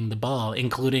not hitting the ball,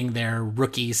 including their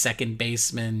rookie second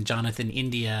baseman, Jonathan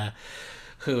India,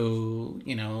 who,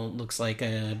 looks like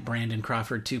a Brandon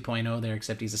Crawford 2.0 there,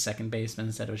 except he's a second baseman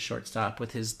instead of a shortstop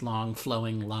with his long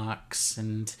flowing locks,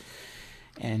 and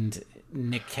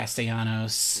Nick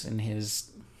Castellanos and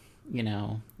his,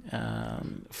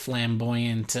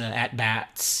 flamboyant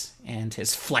at-bats and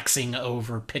his flexing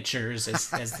over pitchers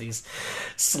as he's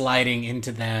sliding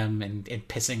into them and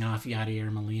pissing off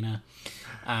Yadier Molina.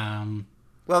 I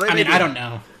don't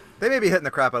know. They may be hitting the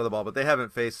crap out of the ball, but they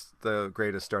haven't faced the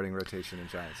greatest starting rotation in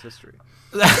Giants history.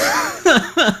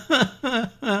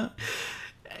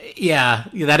 Yeah,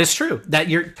 that is true. That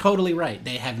you're totally right.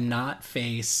 They have not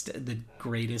faced the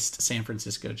greatest San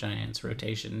Francisco Giants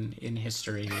rotation in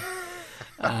history.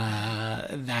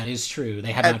 That is true.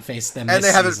 They have not faced them, and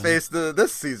this they haven't season. faced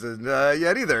this season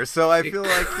yet either. So I feel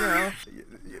like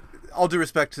all due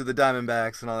respect to the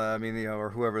Diamondbacks and all that, I mean, or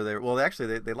whoever they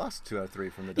lost 2 out of 3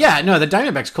 from the Diamondbacks. Yeah, no, the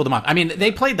Diamondbacks cooled them off. I mean,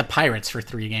 they played the Pirates for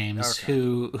 3 games,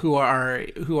 who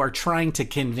are trying to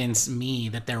convince me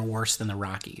that they're worse than the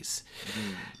Rockies.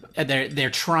 They're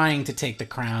trying to take the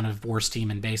crown of worst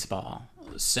team in baseball.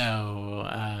 So,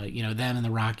 them and the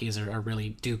Rockies are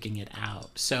really duking it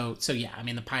out. So yeah, I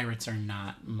mean, the Pirates are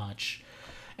not much,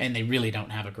 and they really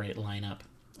don't have a great lineup.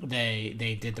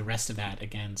 They did the rest of that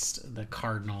against the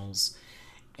Cardinals,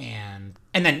 and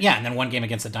then one game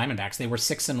against the Diamondbacks. They were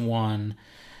 6-1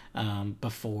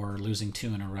 before losing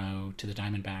 2 in a row to the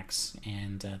Diamondbacks,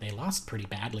 and they lost pretty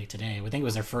badly today. I think it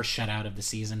was their first shutout of the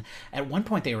season. At one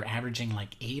point, they were averaging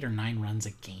like 8 or 9 runs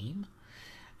a game.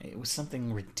 It was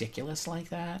something ridiculous like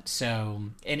that. So,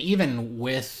 and even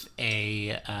with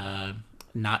a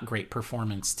not great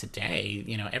performance today,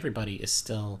 everybody is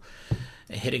still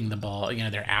hitting the ball.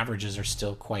 Their averages are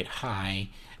still quite high,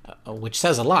 which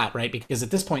says a lot, right? Because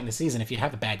at this point in the season, if you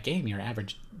have a bad game, your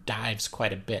average dives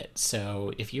quite a bit.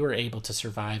 So if you were able to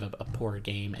survive a poor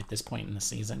game at this point in the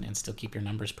season and still keep your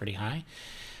numbers pretty high,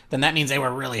 then that means they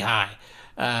were really high.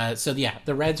 So yeah,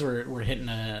 the Reds were hitting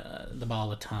the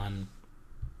ball a ton.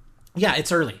 Yeah,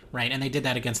 it's early, right? And they did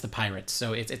that against the Pirates,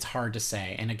 so it's hard to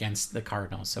say, and against the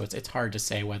Cardinals, so it's hard to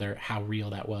say how real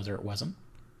that was or it wasn't.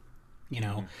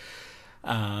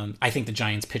 I think the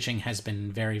Giants' pitching has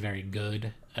been very, very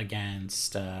good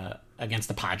against the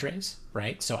Padres,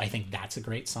 right? So I think that's a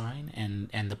great sign,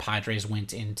 and the Padres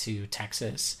went into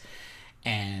Texas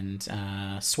and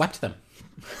swept them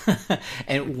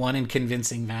and won in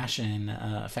convincing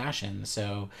fashion.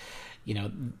 So,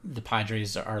 the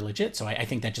Padres are legit. So I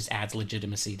think that just adds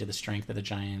legitimacy to the strength of the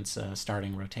Giants'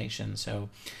 starting rotation. So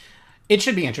it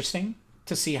should be interesting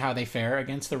to see how they fare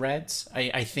against the Reds.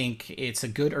 I think it's a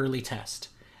good early test.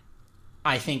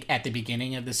 I think at the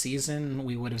beginning of the season,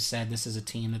 we would have said this is a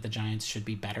team that the Giants should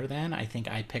be better than. I think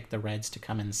I picked the Reds to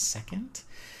come in second.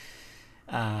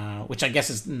 which I guess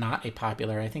is not a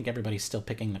popular. I think everybody's still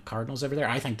picking the Cardinals over there.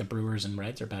 I think the Brewers and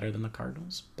Reds are better than the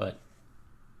Cardinals, but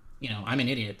I'm an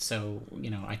idiot, so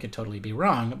I could totally be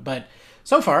wrong. But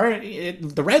so far,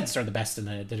 the Reds are the best in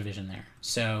the division there.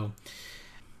 So,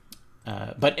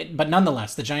 but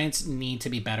nonetheless, the Giants need to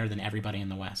be better than everybody in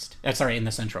the West. In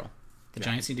the Central. The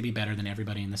Giants need to be better than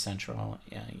everybody in the Central,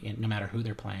 no matter who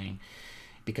they're playing.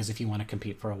 Because if you want to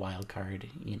compete for a wild card,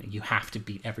 you have to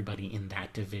beat everybody in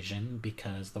that division,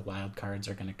 because the wild cards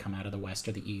are going to come out of the West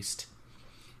or the East.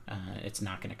 It's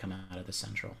not going to come out of the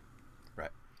Central. Right.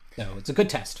 So it's a good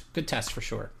test for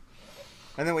sure.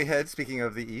 And then speaking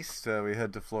of the East, we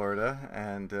head to Florida,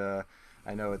 and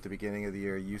I know at the beginning of the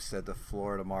year you said the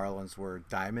Florida Marlins were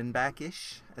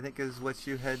Diamondback-ish, I think is what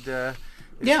you had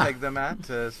pegged them at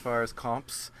as far as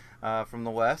comps. From the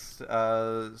West,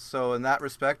 so in that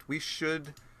respect, we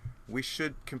should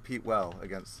compete well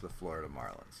against the Florida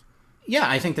Marlins. Yeah,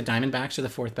 I think the Diamondbacks are the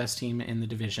fourth best team in the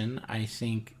division. I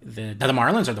think the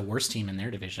Marlins are the worst team in their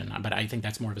division, but I think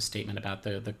that's more of a statement about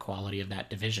the quality of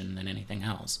that division than anything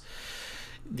else.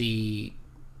 And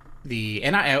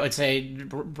I would say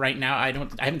right now I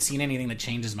haven't seen anything that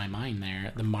changes my mind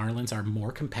there. The Marlins are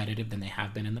more competitive than they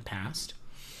have been in the past.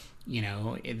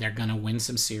 They're going to win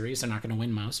some series. They're not going to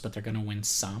win most, but they're going to win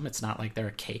some. It's not like they're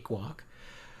a cakewalk.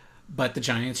 But the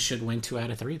Giants should win 2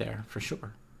 out of 3 there for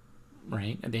sure.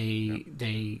 Right?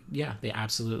 They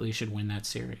absolutely should win that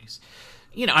series.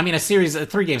 A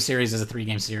 3-game series is a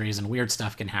 3-game series, and weird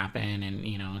stuff can happen. And,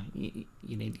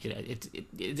 you need to get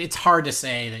it's hard to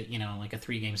say that, like a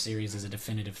 3-game series is a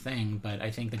definitive thing, but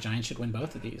I think the Giants should win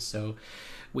both of these. So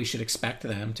we should expect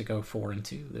them to go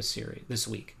 4-2 this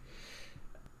week.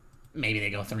 Maybe they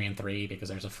go 3-3 because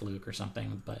there's a fluke or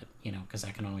something, but because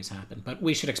that can always happen. But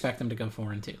we should expect them to go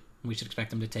 4-2. We should expect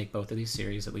them to take both of these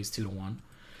series at least 2-1,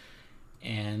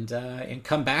 and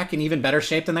come back in even better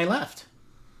shape than they left.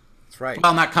 That's right.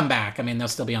 Well, not come back. I mean, they'll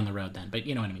still be on the road then, but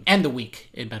you know what I mean. End the week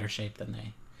in better shape than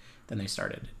they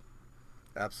started.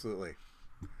 Absolutely.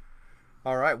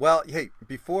 All right. Well, hey,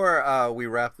 before we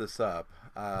wrap this up.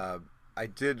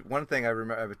 One thing I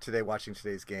remember today watching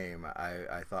today's game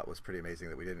I thought was pretty amazing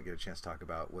that we didn't get a chance to talk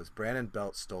about was Brandon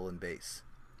Belt's stolen base.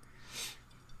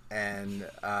 And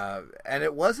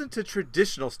it wasn't a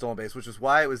traditional stolen base, which is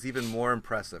why it was even more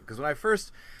impressive. Because when I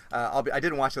first, I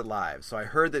didn't watch it live, so I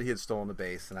heard that he had stolen the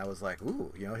base, and I was like,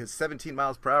 ooh, his 17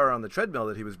 miles per hour on the treadmill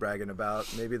that he was bragging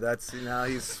about, maybe that's,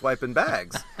 he's swiping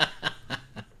bags.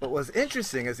 But what's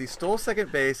interesting is he stole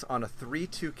second base on a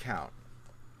 3-2 count.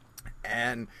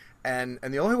 And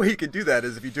the only way you can do that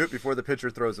is if you do it before the pitcher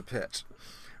throws a pitch,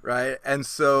 right? And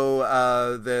so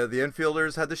the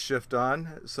infielders had the shift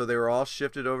on, so they were all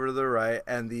shifted over to the right,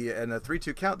 and the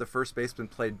 3-2 count, the first baseman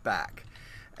played back,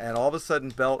 and all of a sudden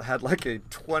Belt had like a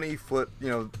 20-foot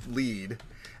lead,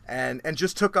 and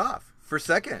just took off for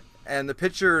second. And the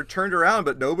pitcher turned around,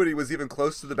 but nobody was even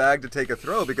close to the bag to take a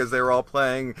throw because they were all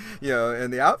playing,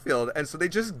 in the outfield. And so they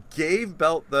just gave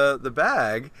Belt the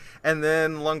bag, and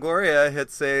then Longoria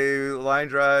hits a line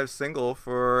drive single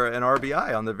for an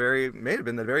RBI on may have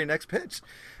been the very next pitch.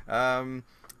 And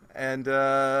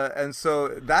so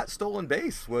that stolen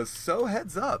base was so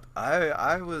heads up.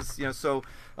 I was, so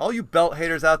all you Belt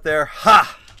haters out there,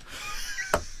 ha!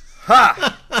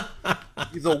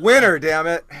 He's a winner, damn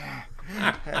it.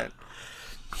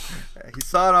 He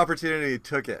saw an opportunity, he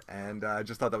took it, and I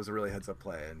just thought that was a really heads-up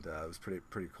play, and it was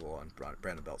pretty cool on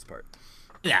Brandon Belt's part.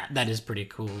 Yeah, that is pretty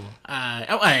cool.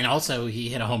 And also he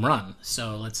hit a home run,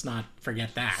 so let's not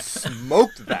forget that.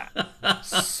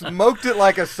 Smoked it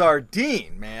like a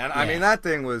sardine, man. Yeah. I mean, that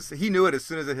thing he knew it as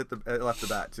soon as it left the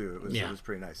bat too. It was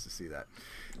pretty nice to see that,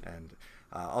 and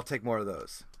I'll take more of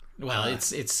those. Well,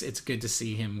 it's good to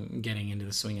see him getting into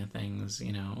the swing of things,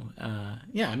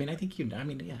 Yeah, I mean, I think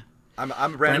yeah.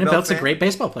 I'm Brandon Belt's a great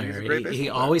baseball player. He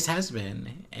player. Always has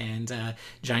been, and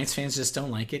Giants fans just don't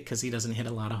like it because he doesn't hit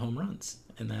a lot of home runs,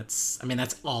 and that's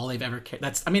all they've ever cared.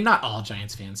 Not all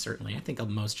Giants fans, certainly. I think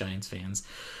most Giants fans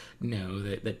know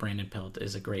that Brandon Belt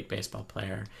is a great baseball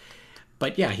player.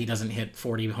 But yeah, he doesn't hit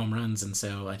 40 home runs, and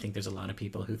so I think there's a lot of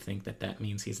people who think that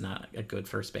means he's not a good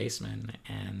first baseman,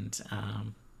 and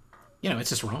it's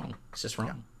just wrong. It's just wrong.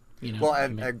 Yeah. Well,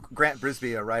 and Grant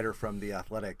Brisbee, a writer from The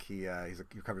Athletic, he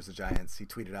covers the Giants. He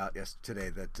tweeted out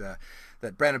yesterday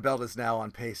that Brandon Belt is now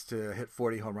on pace to hit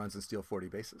 40 home runs and steal 40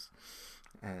 bases,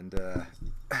 and so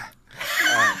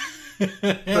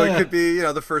it could be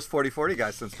the first 40-40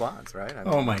 guy since Bonds, right?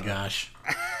 Oh my gosh!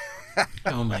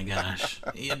 Oh my gosh,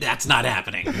 that's not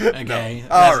happening. Okay, No.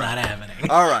 that's Right. not happening.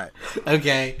 All right.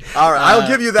 Okay. All right. I'll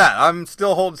give you that. I'm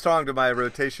still holding strong to my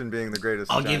rotation being the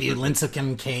greatest. I'll give you Giants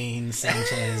Lincecum, Kane,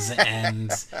 Sanchez, and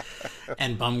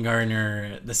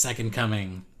Bumgarner, the second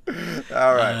coming.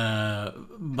 All right.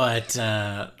 But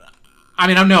I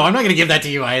mean, I'm not going to give that to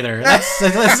you either. That's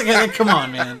come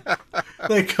on, man.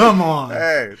 Like, come on.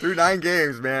 Hey, through 9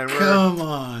 games, man. Come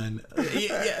on.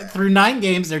 Yeah, through 9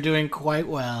 games, they're doing quite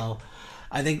well.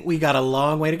 I think we got a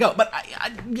long way to go. But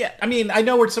I mean, I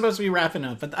know we're supposed to be wrapping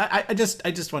up, but I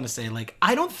just want to say, like,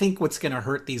 I don't think what's going to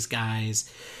hurt these guys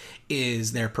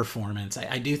is their performance.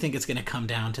 I do think it's going to come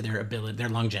down to their ability, their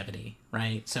longevity,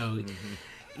 right? So,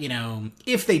 you know,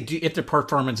 if their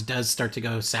performance does start to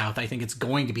go south, I think it's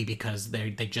going to be because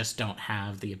they just don't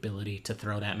have the ability to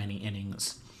throw that many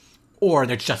innings, or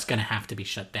they're just going to have to be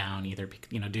shut down either,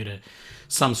 you know, due to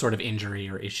some sort of injury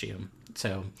or issue.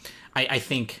 So, I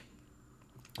think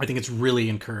it's really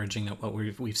encouraging that what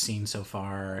we've seen so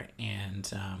far, and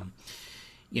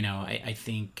you know, I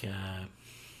think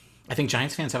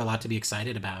Giants fans have a lot to be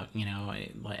excited about. You know,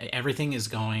 everything is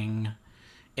going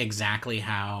exactly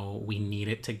how we need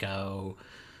it to go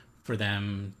for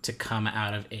them to come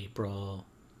out of April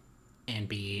and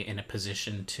be in a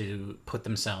position to put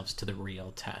themselves to the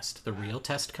real test. The real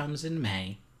test comes in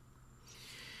May.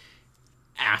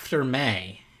 After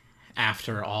May,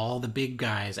 after all the big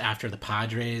guys, after the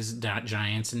Padres,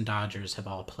 Giants, and Dodgers have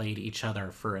all played each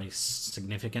other for a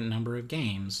significant number of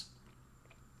games,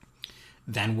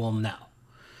 then we'll know.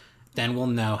 Then we'll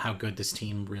know how good this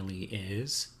team really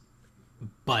is.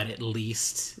 But at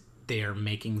least they're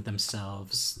setting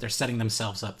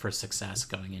themselves up for success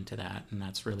going into that, and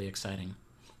that's really exciting.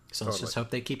 So let's just hope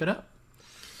they keep it up.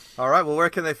 All right. Well, where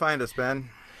can they find us, Ben?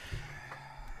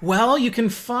 Well, you can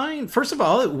find, first of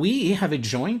all, we have a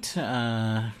joint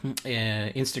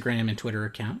Instagram and Twitter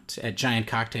account at Giant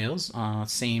Cocktails.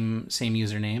 Same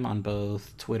username on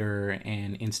both Twitter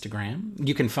and Instagram.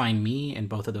 You can find me in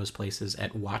both of those places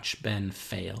at Watch Ben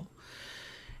Fail.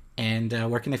 And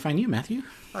where can they find you, Matthew? You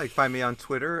can find me on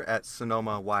Twitter at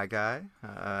Sonoma Y Guy,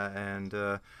 and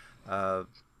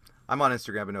I'm on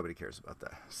Instagram, but nobody cares about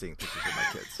that. Seeing pictures of my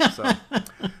kids,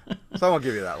 so I won't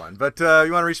give you that one. But you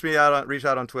want to reach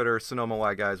out on Twitter, Sonoma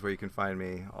Y Guys, where you can find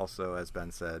me. Also, as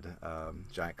Ben said,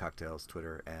 Giant Cocktails,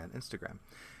 Twitter and Instagram.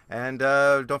 And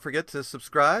don't forget to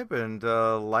subscribe and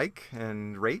like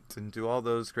and rate and do all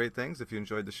those great things if you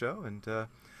enjoyed the show. And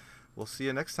we'll see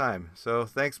you next time. So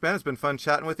thanks, Ben. It's been fun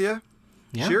chatting with you.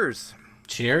 Yeah. Cheers.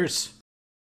 Cheers.